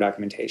software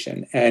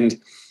documentation. And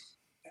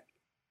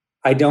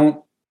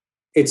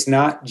it's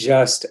not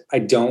just, I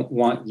don't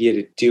want you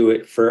to do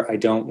it for, I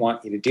don't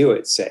want you to do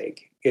it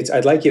sake. It's,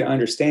 I'd like you to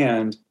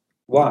understand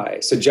why.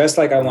 So just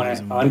like I want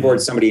to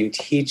onboard somebody and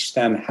teach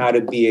them how to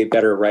be a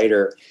better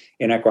writer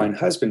in equine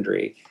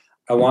husbandry,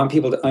 I want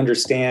people to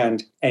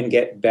understand and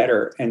get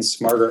better and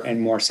smarter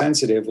and more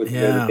sensitive with the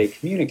way that they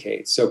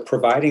communicate. So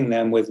providing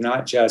them with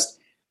not just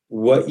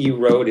what you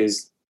wrote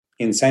is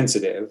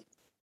insensitive,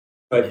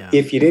 but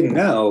if you didn't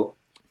know,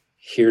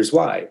 here's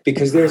why.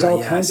 Because there's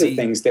all kinds of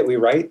things that we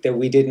write that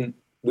we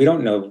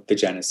don't know the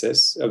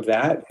genesis of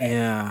that.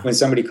 Yeah. When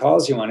somebody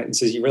calls you on it and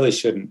says, you really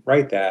shouldn't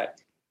write that,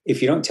 if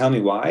you don't tell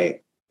me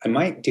why, I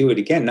might do it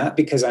again, not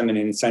because I'm an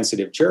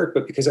insensitive jerk,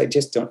 but because I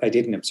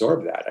didn't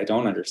absorb that. I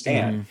don't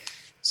understand.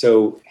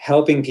 So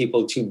helping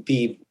people to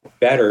be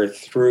better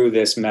through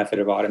this method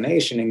of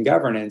automation and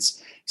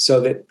governance so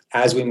that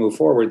as we move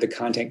forward, the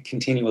content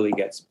continually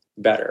gets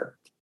better.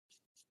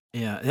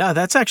 Yeah,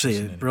 that's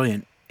actually a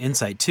brilliant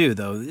insight too,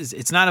 though.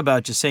 It's not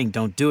about just saying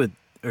don't do it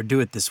or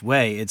do it this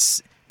way.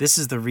 This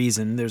is the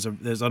reason. There's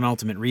an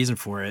ultimate reason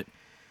for it.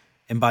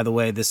 And by the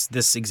way,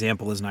 this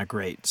example is not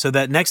great. So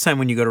that next time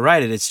when you go to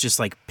write it, it's just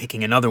like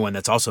picking another one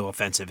that's also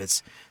offensive.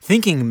 It's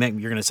thinking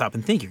you're going to stop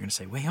and think. You're going to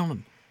say, wait, hold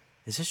on.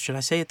 Should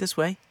I say it this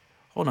way?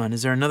 Hold on.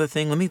 Is there another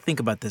thing? Let me think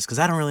about this because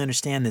I don't really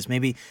understand this.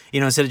 Maybe,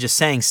 instead of just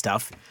saying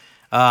stuff.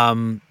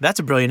 That's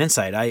a brilliant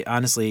insight. I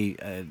honestly,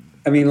 that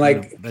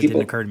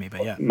didn't occur to me,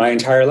 but yeah. My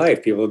entire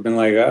life, people have been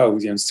like,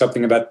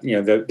 something about,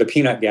 the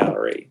peanut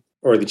gallery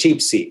or the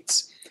cheap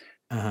seats.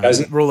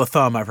 Rule of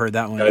thumb, I've heard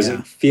that one.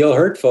 Doesn't feel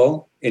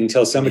hurtful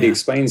until somebody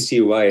explains to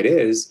you why it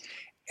is.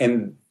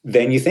 And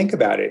then you think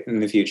about it in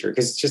the future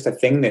because it's just a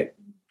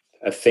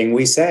thing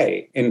we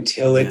say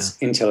until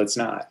it's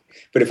not.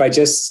 But if I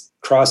just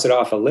cross it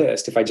off a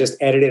list, if I just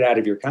edit it out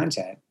of your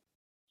content,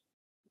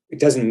 it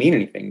doesn't mean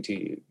anything to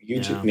you.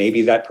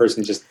 Maybe that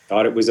person just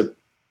thought it was a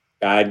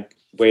bad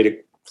way to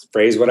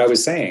phrase what I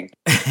was saying.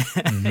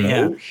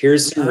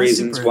 Here's some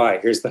reasons why.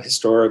 Here's the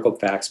historical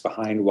facts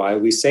behind why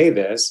we say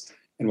this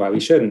and why we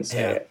shouldn't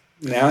say it.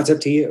 Now it's up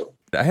to you.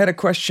 I had a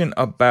question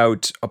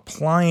about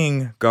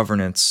applying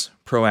governance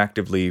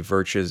proactively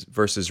versus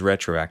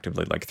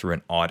retroactively, like through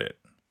an audit.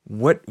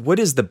 What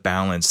is the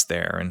balance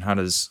there, and how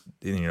does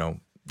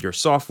your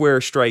software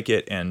strike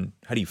it, and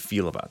how do you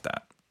feel about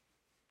that?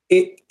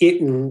 I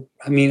think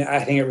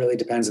it really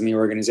depends on the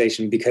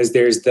organization because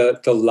there's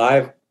the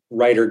live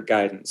writer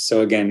guidance.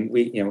 So again,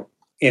 we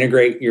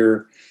integrate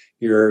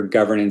your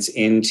governance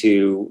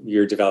into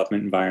your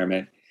development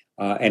environment.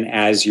 And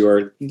as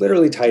you're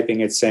literally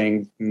typing, it's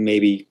saying,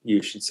 maybe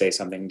you should say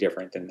something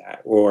different than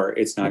that, or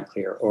it's not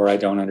clear, or I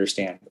don't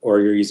understand,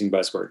 or you're using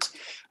buzzwords.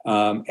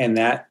 And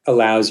that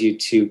allows you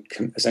to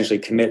essentially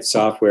commit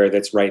software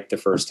that's right the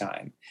first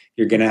time.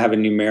 You're going to have a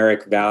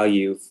numeric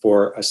value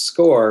for a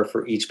score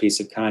for each piece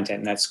of content.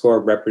 And that score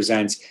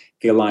represents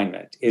the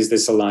alignment. Is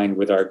this aligned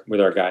with our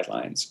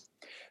guidelines?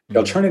 The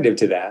alternative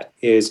to that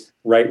is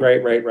write,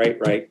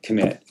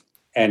 commit.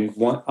 And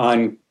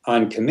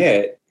on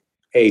commit,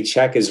 a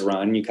check is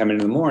run. You come in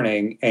the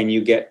morning and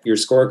you get your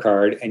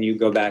scorecard and you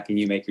go back and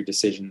you make your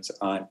decisions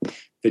on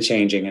the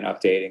changing and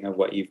updating of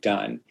what you've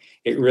done.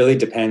 It really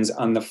depends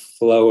on the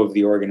flow of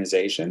the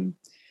organization.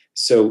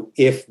 So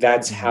if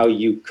that's how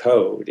you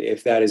code,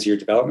 if that is your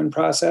development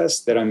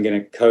process, that I'm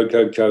going to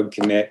code,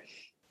 commit,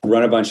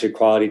 run a bunch of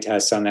quality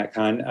tests on that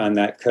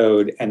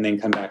code, and then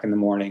come back in the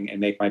morning and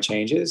make my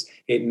changes,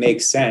 it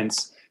makes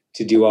sense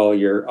to do all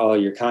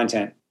your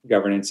content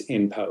governance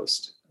in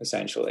post,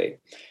 essentially.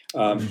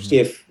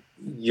 If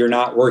you're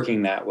not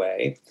working that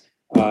way,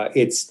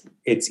 it's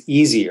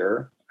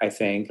easier, I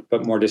think,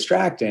 but more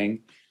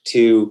distracting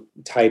to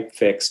type,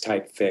 fix,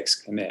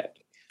 commit.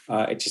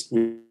 It just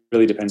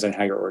really depends on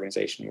how your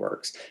organization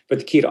works. But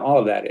the key to all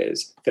of that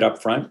is that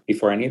up front,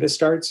 before any of this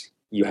starts,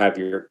 you have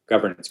your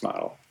governance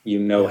model. You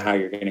know how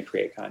you're going to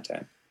create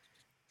content.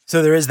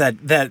 So there is that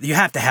you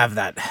have to have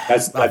that.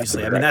 That's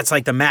obviously. I mean, that's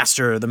like the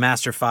master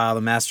file,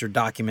 the master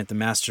document, the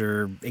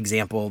master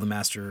example, the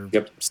master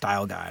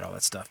style guide, all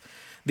that stuff.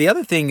 The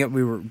other thing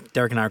that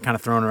Derek and I were kind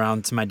of throwing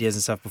around some ideas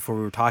and stuff before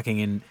we were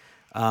talking,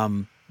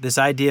 and this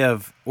idea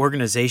of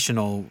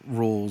organizational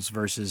rules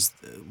versus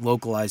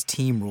localized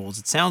team rules.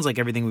 It sounds like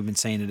everything we've been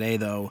saying today,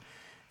 though,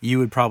 you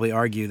would probably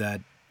argue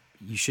that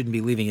you shouldn't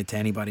be leaving it to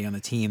anybody on the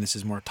team. This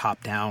is more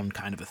top-down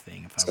kind of a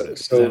thing.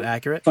 Is that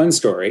accurate? Fun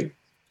story.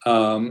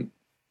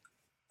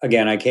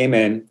 Again, I came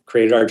in,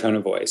 created our tone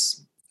of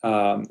voice,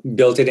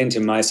 built it into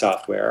my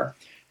software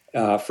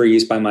for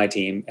use by my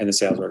team and the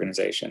sales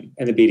organization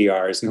and the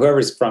BDRs and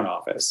whoever's front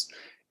office.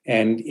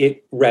 And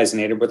it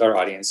resonated with our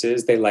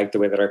audiences. They liked the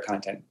way that our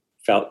content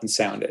felt and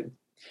sounded.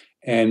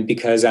 And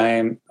because I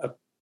am a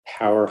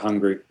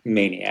power-hungry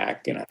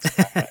maniac,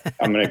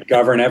 I'm going to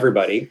govern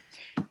everybody.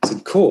 I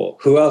said, cool.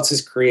 Who else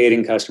is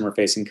creating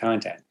customer-facing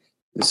content?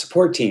 The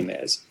support team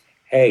is.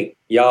 Hey,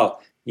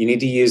 y'all, you need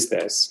to use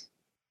this.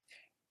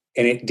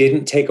 And it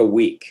didn't take a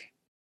week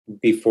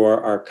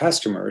before our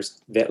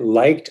customers that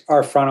liked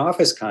our front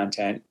office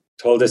content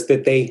told us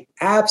that they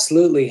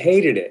absolutely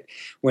hated it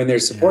when their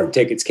support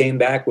tickets came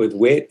back with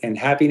wit and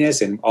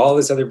happiness and all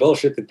this other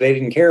bullshit that they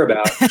didn't care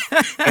about.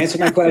 Answer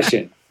my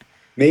question.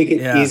 Make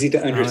it easy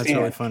to understand. That's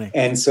really funny.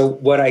 And so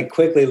what I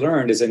quickly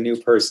learned as a new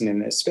person in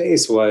this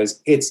space was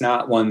it's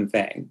not one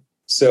thing.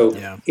 So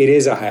it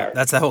is a hierarchy.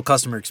 That's the whole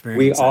customer experience.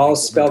 We all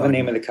spell the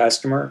name of the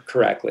customer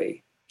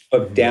correctly.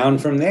 But down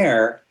from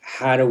there,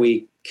 how do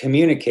we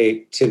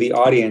communicate to the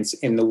audience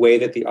in the way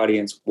that the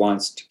audience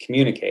wants to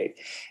communicate?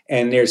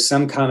 And there's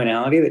some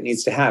commonality that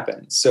needs to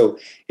happen. So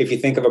if you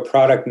think of a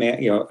product,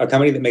 a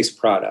company that makes a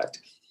product,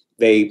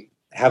 they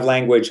have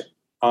language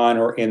on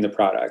or in the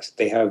product.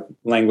 They have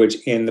language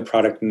in the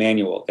product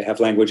manual. They have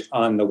language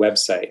on the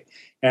website.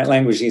 And that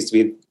language needs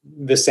to be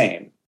the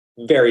same,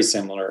 very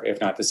similar, if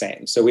not the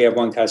same. So we have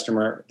one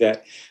customer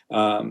that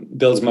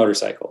builds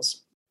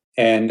motorcycles.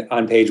 And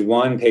on page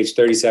 1, page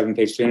 37,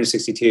 page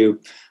 362,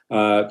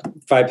 5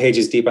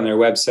 pages deep on their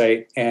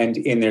website and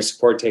in their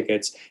support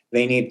tickets,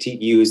 they need to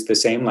use the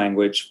same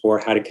language for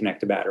how to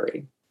connect a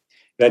battery.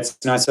 That's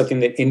not something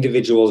that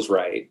individuals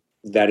write.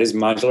 That is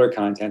modular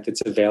content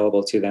that's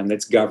available to them,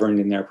 that's governed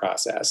in their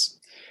process.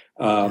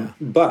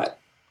 But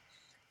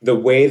the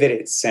way that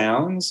it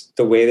sounds,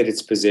 the way that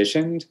it's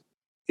positioned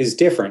is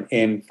different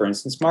in, for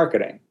instance,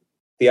 marketing.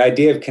 The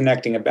idea of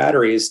connecting a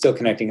battery is still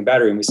connecting a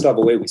battery, and we still have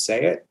a way we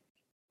say it,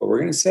 but we're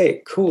going to say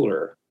it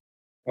cooler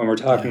when we're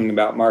talking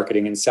about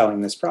marketing and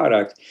selling this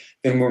product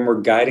than when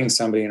we're guiding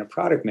somebody in a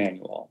product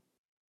manual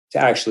to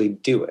actually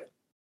do it.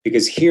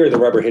 Because here the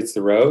rubber hits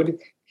the road.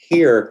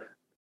 Here,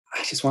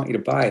 I just want you to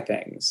buy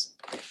things.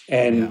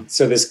 And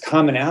so this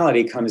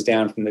commonality comes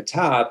down from the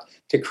top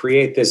to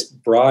create this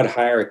broad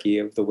hierarchy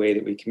of the way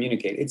that we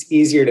communicate. It's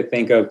easier to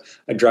think of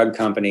a drug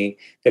company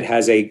that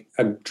has a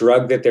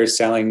drug that they're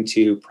selling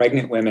to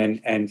pregnant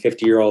women and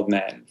 50-year-old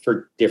men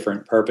for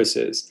different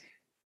purposes.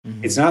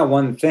 It's not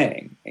one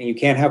thing. And you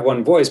can't have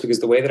one voice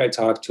because the way that I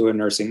talk to a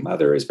nursing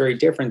mother is very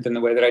different than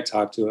the way that I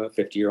talk to a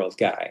 50-year-old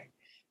guy.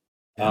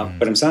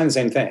 But I'm selling the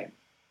same thing.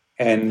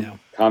 And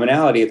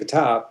commonality at the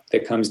top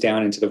that comes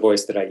down into the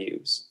voice that I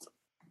use.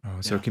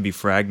 So it can be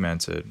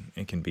fragmented.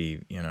 It can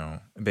be,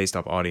 based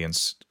off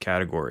audience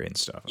category and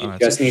stuff. You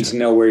just need to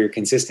know where your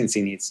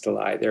consistency needs to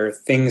lie. There are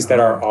things that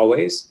are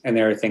always, and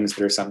there are things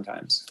that are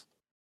sometimes.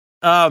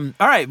 All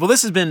right. Well,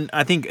 this has been,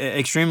 I think,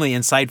 extremely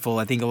insightful.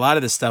 I think a lot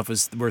of this stuff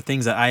were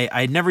things that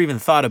I never even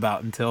thought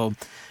about until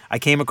I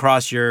came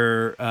across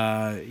your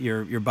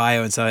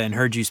bio and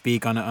heard you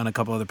speak on a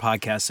couple other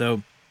podcasts.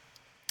 So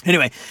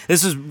anyway,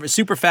 this is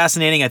super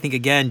fascinating. I think,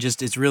 again,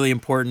 just it's really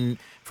important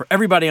for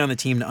everybody on the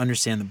team to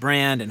understand the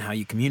brand and how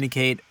you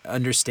communicate,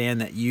 understand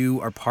that you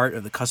are part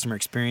of the customer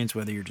experience,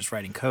 whether you're just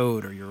writing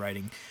code or you're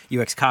writing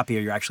UX copy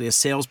or you're actually a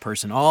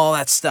salesperson. All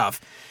that stuff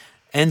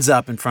ends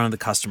up in front of the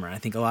customer. And I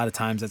think a lot of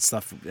times that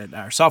stuff,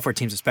 our software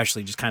teams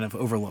especially, just kind of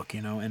overlook,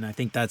 and I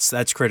think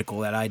that's critical,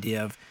 that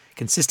idea of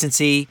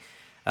consistency,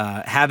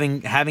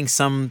 having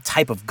some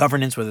type of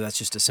governance, whether that's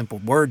just a simple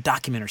Word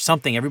document or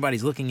something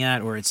everybody's looking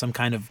at, or it's some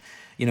kind of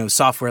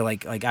software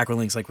like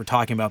Acrolinx, like we're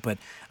talking about. But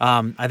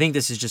I think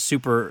this is just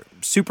super,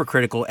 super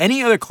critical.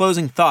 Any other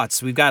closing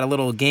thoughts? We've got a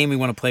little game we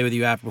want to play with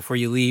you before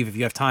you leave, if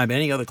you have time. But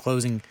any other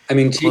closing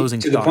thoughts?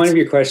 To the point of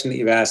your question that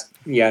you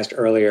asked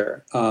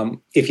earlier,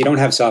 if you don't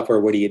have software,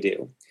 what do you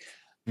do?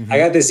 I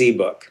got this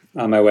ebook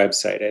on my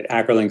website at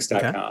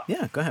acrolinx.com. Okay.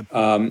 Yeah, go ahead.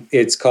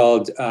 It's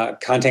called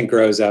Content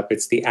Grows Up.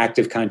 It's the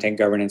Active Content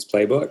Governance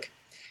Playbook.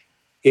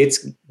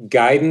 It's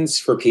guidance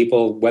for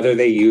people, whether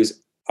they use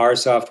our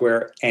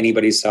software,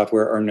 anybody's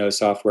software, or no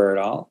software at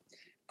all,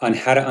 on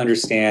how to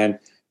understand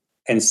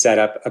and set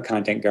up a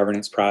content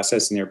governance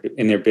process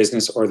in their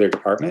business or their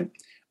department.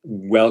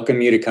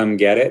 Welcome you to come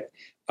get it.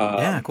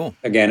 Cool.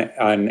 Again,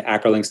 on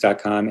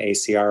acrolinx.com,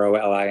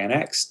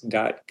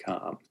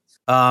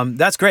 acrolinx.com.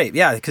 That's great.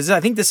 Yeah, because I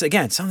think this,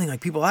 again, it's something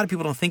like a lot of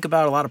people don't think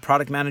about. A lot of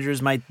product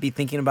managers might be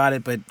thinking about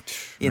it, but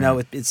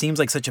it seems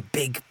like such a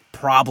big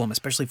problem,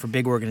 especially for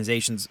big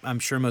organizations. I'm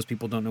sure most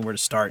people don't know where to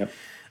start. Yep.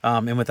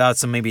 And without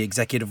some maybe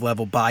executive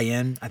level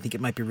buy-in, I think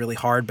it might be really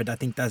hard. But I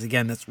think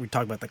we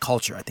talk about the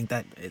culture. I think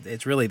that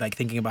it's really like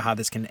thinking about how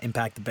this can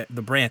impact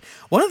the brand.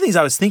 One of the things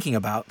I was thinking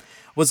about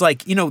was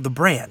like, the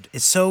brand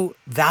is so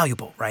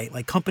valuable, right?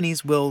 Like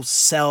companies will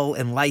sell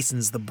and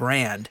license the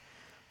brand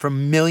for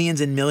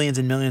millions and millions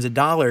and millions of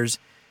dollars.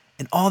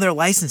 And all their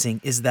licensing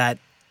is that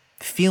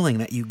feeling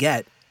that you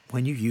get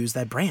when you use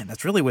that brand.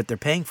 That's really what they're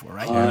paying for,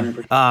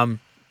 right?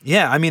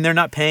 Yeah, I mean, they're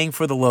not paying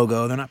for the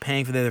logo. They're not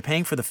paying for they're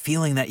paying for the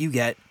feeling that you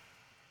get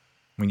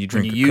when you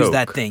drink use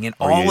that thing. And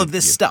all of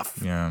this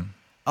stuff,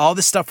 all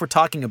this stuff we're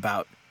talking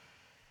about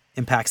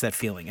impacts that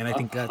feeling. And I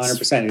think that's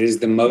 100%. It is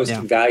the most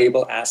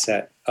valuable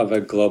asset of a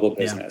global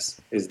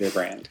business is their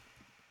brand.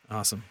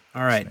 Awesome.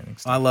 All right.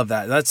 I love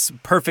that. That's a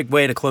perfect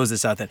way to close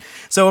this out then.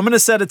 So I'm going to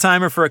set a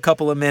timer for a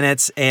couple of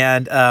minutes,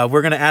 and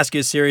we're going to ask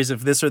you a series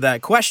of this or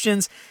that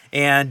questions.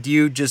 And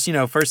you just,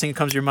 first thing that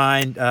comes to your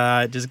mind,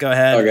 just go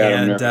ahead. Oh, God,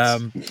 and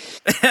I'm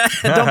nervous.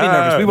 Don't be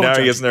nervous. We won't now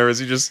he gets nervous.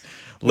 He just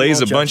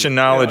lays a bunch of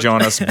knowledge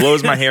on us,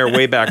 blows my hair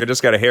way back. I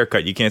just got a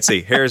haircut. You can't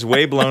see. Hair's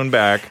way blown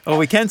back. Oh,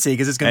 we can see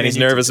because it's going to be. And he's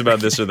nervous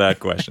about this or that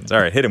questions. All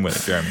right, hit him with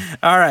it, Jeremy.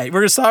 All right.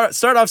 We're going to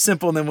start off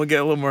simple, and then we'll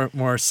get a little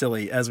more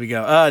silly as we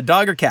go.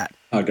 Dog or cat?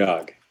 Oh,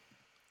 dog.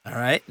 All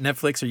right.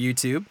 Netflix or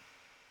YouTube?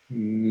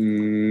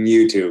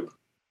 YouTube.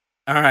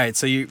 All right.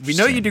 So we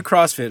know you do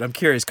CrossFit. I'm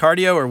curious,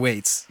 cardio or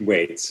weights?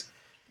 Weights.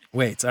 All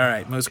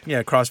right.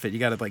 CrossFit. You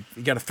got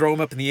to throw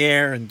them up in the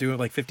air and do it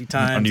like 50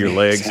 times under your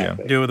legs.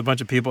 Exactly. Do it with a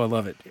bunch of people. I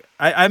love it.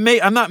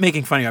 I'm not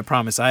making fun of you. I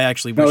promise. I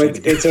actually wish I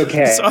could. It's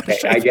okay.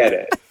 I get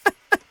it.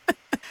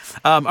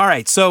 All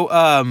right. So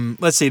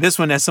let's see. This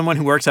one, as someone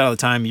who works out all the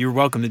time, you're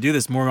welcome to do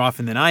this more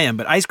often than I am.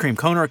 But ice cream,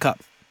 cone or a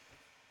cup?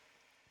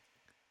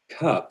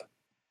 Cup.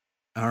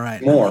 All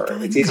right. More.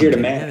 It's easier to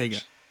manage. Yeah, there you go.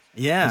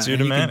 Yeah. Easier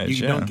to manage.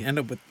 You don't end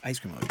up with ice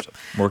cream all over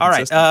yourself. More all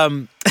right.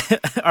 consistent.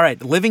 All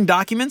right. Living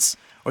documents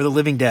or the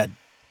living dead?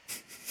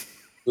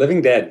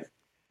 Living dead.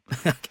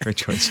 Great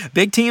choice.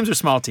 Big teams or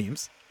small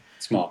teams?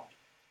 Small.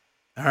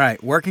 All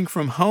right. Working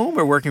from home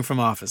or working from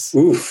office?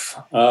 Oof.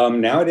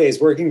 Nowadays,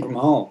 working from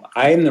home.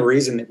 I am the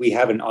reason that we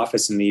have an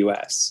office in the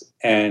U.S.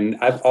 And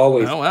I've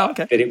always thought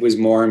that it was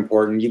more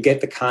important. You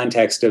get the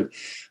context of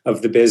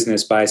the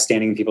business by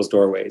standing in people's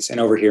doorways and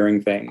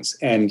overhearing things.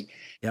 And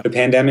the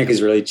pandemic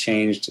has really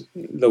changed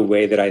the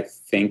way that I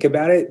think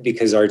about it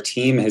because our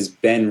team has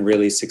been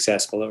really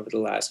successful over the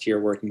last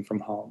year working from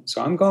home.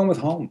 So I'm going with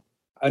home.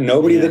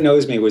 Nobody that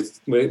knows me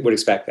would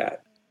expect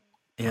that.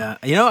 Yeah.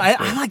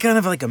 I like kind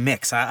of like a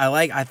mix.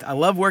 I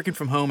love working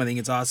from home. I think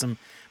it's awesome.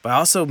 But I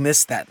also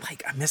miss that.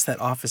 Like, I miss that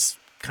office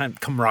kind of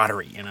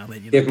camaraderie,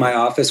 If my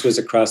office was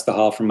across the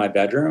hall from my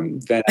bedroom,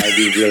 then I'd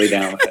be really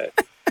down with it.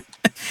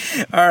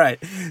 All right.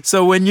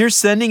 So when you're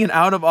sending an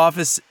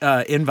out-of-office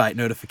invite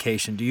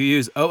notification, do you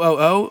use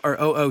OOO or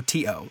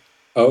OOTO?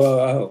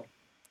 OOO.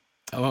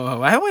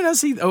 OOO. How do I not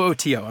see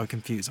OOTO? I'm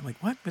confused. I'm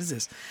like, what? What is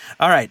this?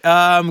 All right.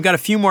 Got a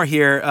few more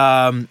here.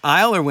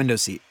 Aisle or window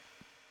seat?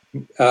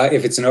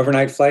 If it's an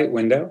overnight flight,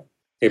 window.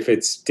 If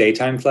it's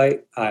daytime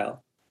flight,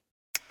 aisle.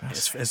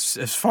 As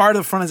far to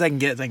the front as I can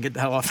get the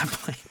hell off that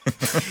plane.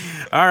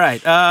 All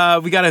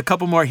right. We got a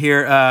couple more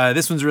here.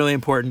 This one's really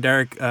important.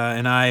 Derek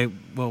and I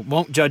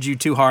won't judge you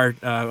too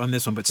hard on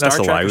this one, but Star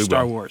Trek or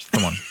Star Wars?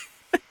 Come on.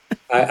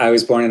 I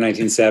was born in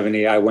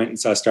 1970. I went and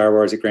saw Star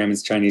Wars at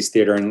Grauman's Chinese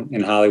Theater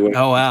in Hollywood.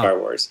 Oh, wow. Star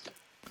Wars.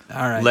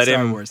 All right. Let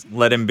him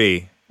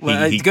be.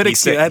 Good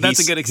excuse. That's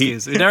a good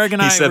excuse. Derek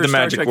and I said were the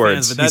Star magic Trek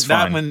words. fans, but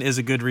that one is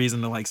a good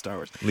reason to like Star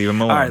Wars. Leave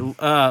him alone.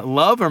 All right.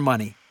 Love or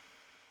money?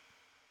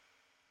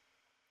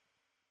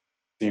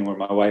 Seeing where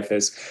my wife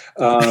is.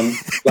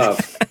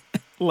 Love.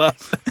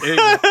 Love. There you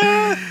go.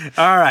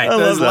 All right.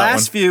 Those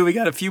last few, we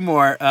got a few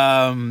more.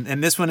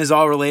 And this one is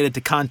all related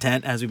to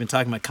content, as we've been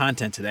talking about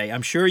content today.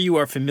 I'm sure you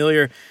are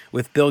familiar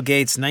with Bill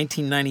Gates'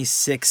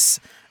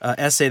 1996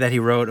 essay that he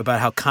wrote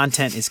about how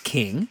content is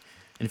king.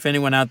 And if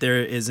anyone out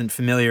there isn't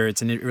familiar,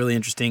 it's a really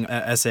interesting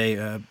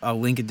essay. I'll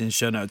link it in the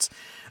show notes.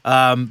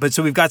 But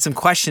so we've got some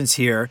questions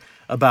here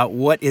about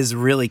what is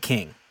really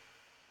king.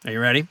 Are you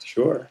ready?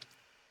 Sure.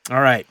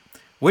 All right.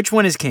 Which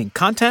one is king,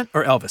 content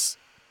or Elvis?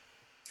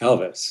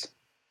 Elvis.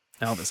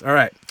 All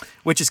right.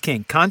 Which is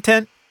king,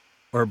 content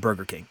or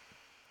Burger King?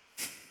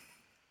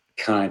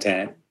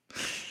 Content.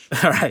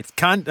 All right.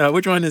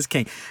 Which one is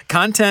king,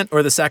 content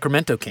or the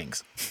Sacramento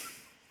Kings?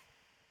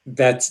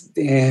 That's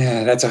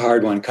a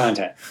hard one.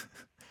 Content.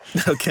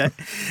 Okay.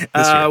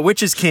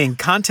 Which is king,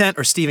 content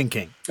or Stephen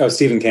King? Oh,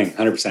 Stephen King,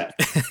 100%.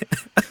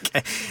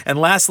 Okay. And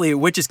lastly,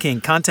 which is king,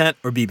 content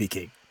or BB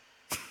King?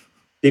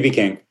 BB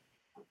King.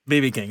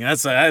 BB King.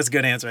 That's a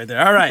good answer right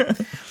there. All right.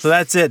 So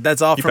that's it.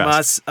 That's all from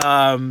us.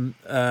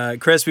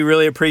 Chris, we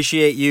really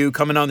appreciate you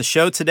coming on the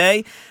show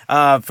today.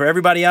 For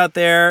everybody out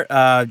there,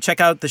 check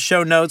out the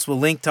show notes. We'll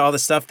link to all the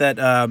stuff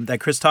that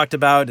Chris talked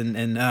about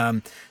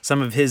and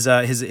some of his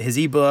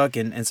ebook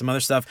and some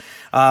other stuff.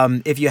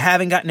 If you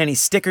haven't gotten any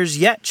stickers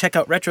yet, check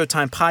out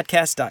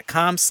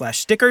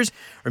retrotimepodcast.com/stickers.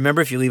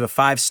 Remember, if you leave a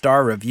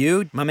 5-star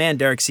review, my man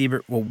Derek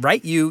Siebert will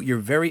write you your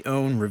very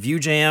own review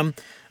jam.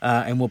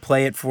 and we'll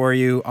play it for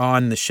you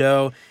on the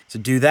show. So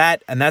do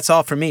that. And that's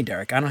all for me,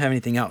 Derek. I don't have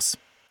anything else.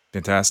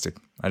 Fantastic.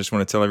 I just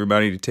want to tell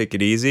everybody to take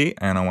it easy,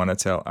 and I want to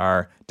tell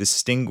our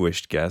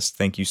distinguished guest,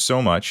 thank you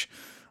so much.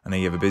 I know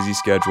you have a busy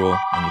schedule,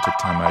 and you took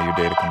time out of your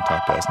day to come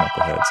talk to us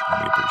knuckleheads,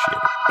 and we appreciate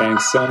it.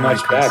 Thanks so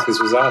much, Beck. This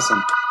was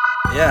awesome.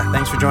 Yeah,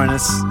 thanks for joining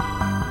us.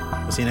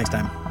 We'll see you next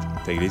time.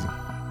 Take it easy.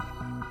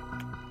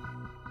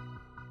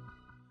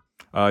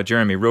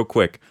 Jeremy, real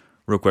quick,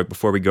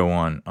 before we go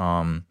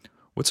on,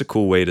 what's a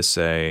cool way to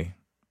say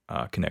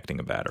connecting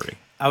a battery?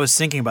 I was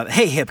thinking about it.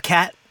 Hey, hip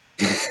cat,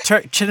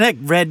 connect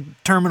red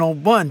terminal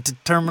 1 to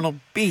terminal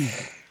B.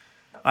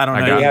 I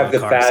don't know. We have the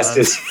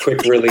fastest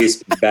quick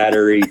release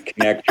battery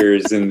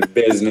connectors in the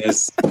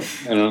business.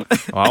 You know?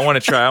 Well, I want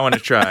to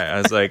try. I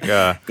was like,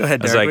 go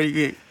ahead,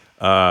 Derek.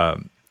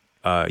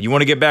 You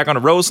want to get back on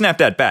the road? Snap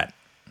that bat.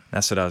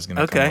 That's what I was going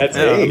to. Okay,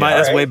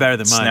 that's way better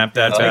than mine. Snap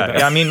that bat.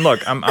 Yeah, I mean,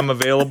 look, I'm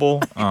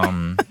available.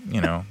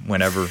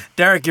 Whenever.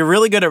 Derek, you're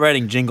really good at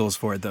writing jingles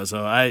for it, though.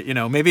 So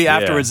maybe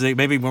afterwards,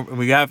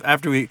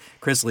 after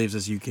Chris leaves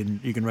us, you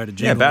can write a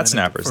jingle. Yeah, bat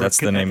snappers. That's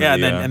the name. Yeah,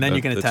 and then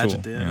you can attach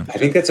it to. Yeah. I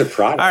think that's a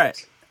product. All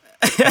right,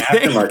 an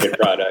aftermarket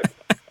product.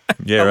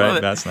 Yeah,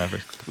 right. Bat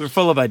snappers. We're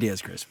full of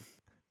ideas, Chris.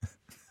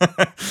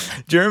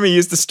 Jeremy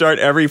used to start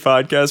every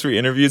podcast we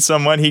interviewed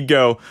someone. He'd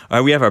go,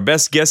 "We have our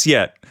best guest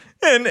yet."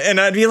 And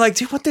I'd be like,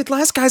 dude, what the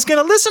last guy's going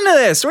to listen to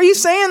this? What are you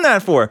saying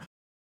that for?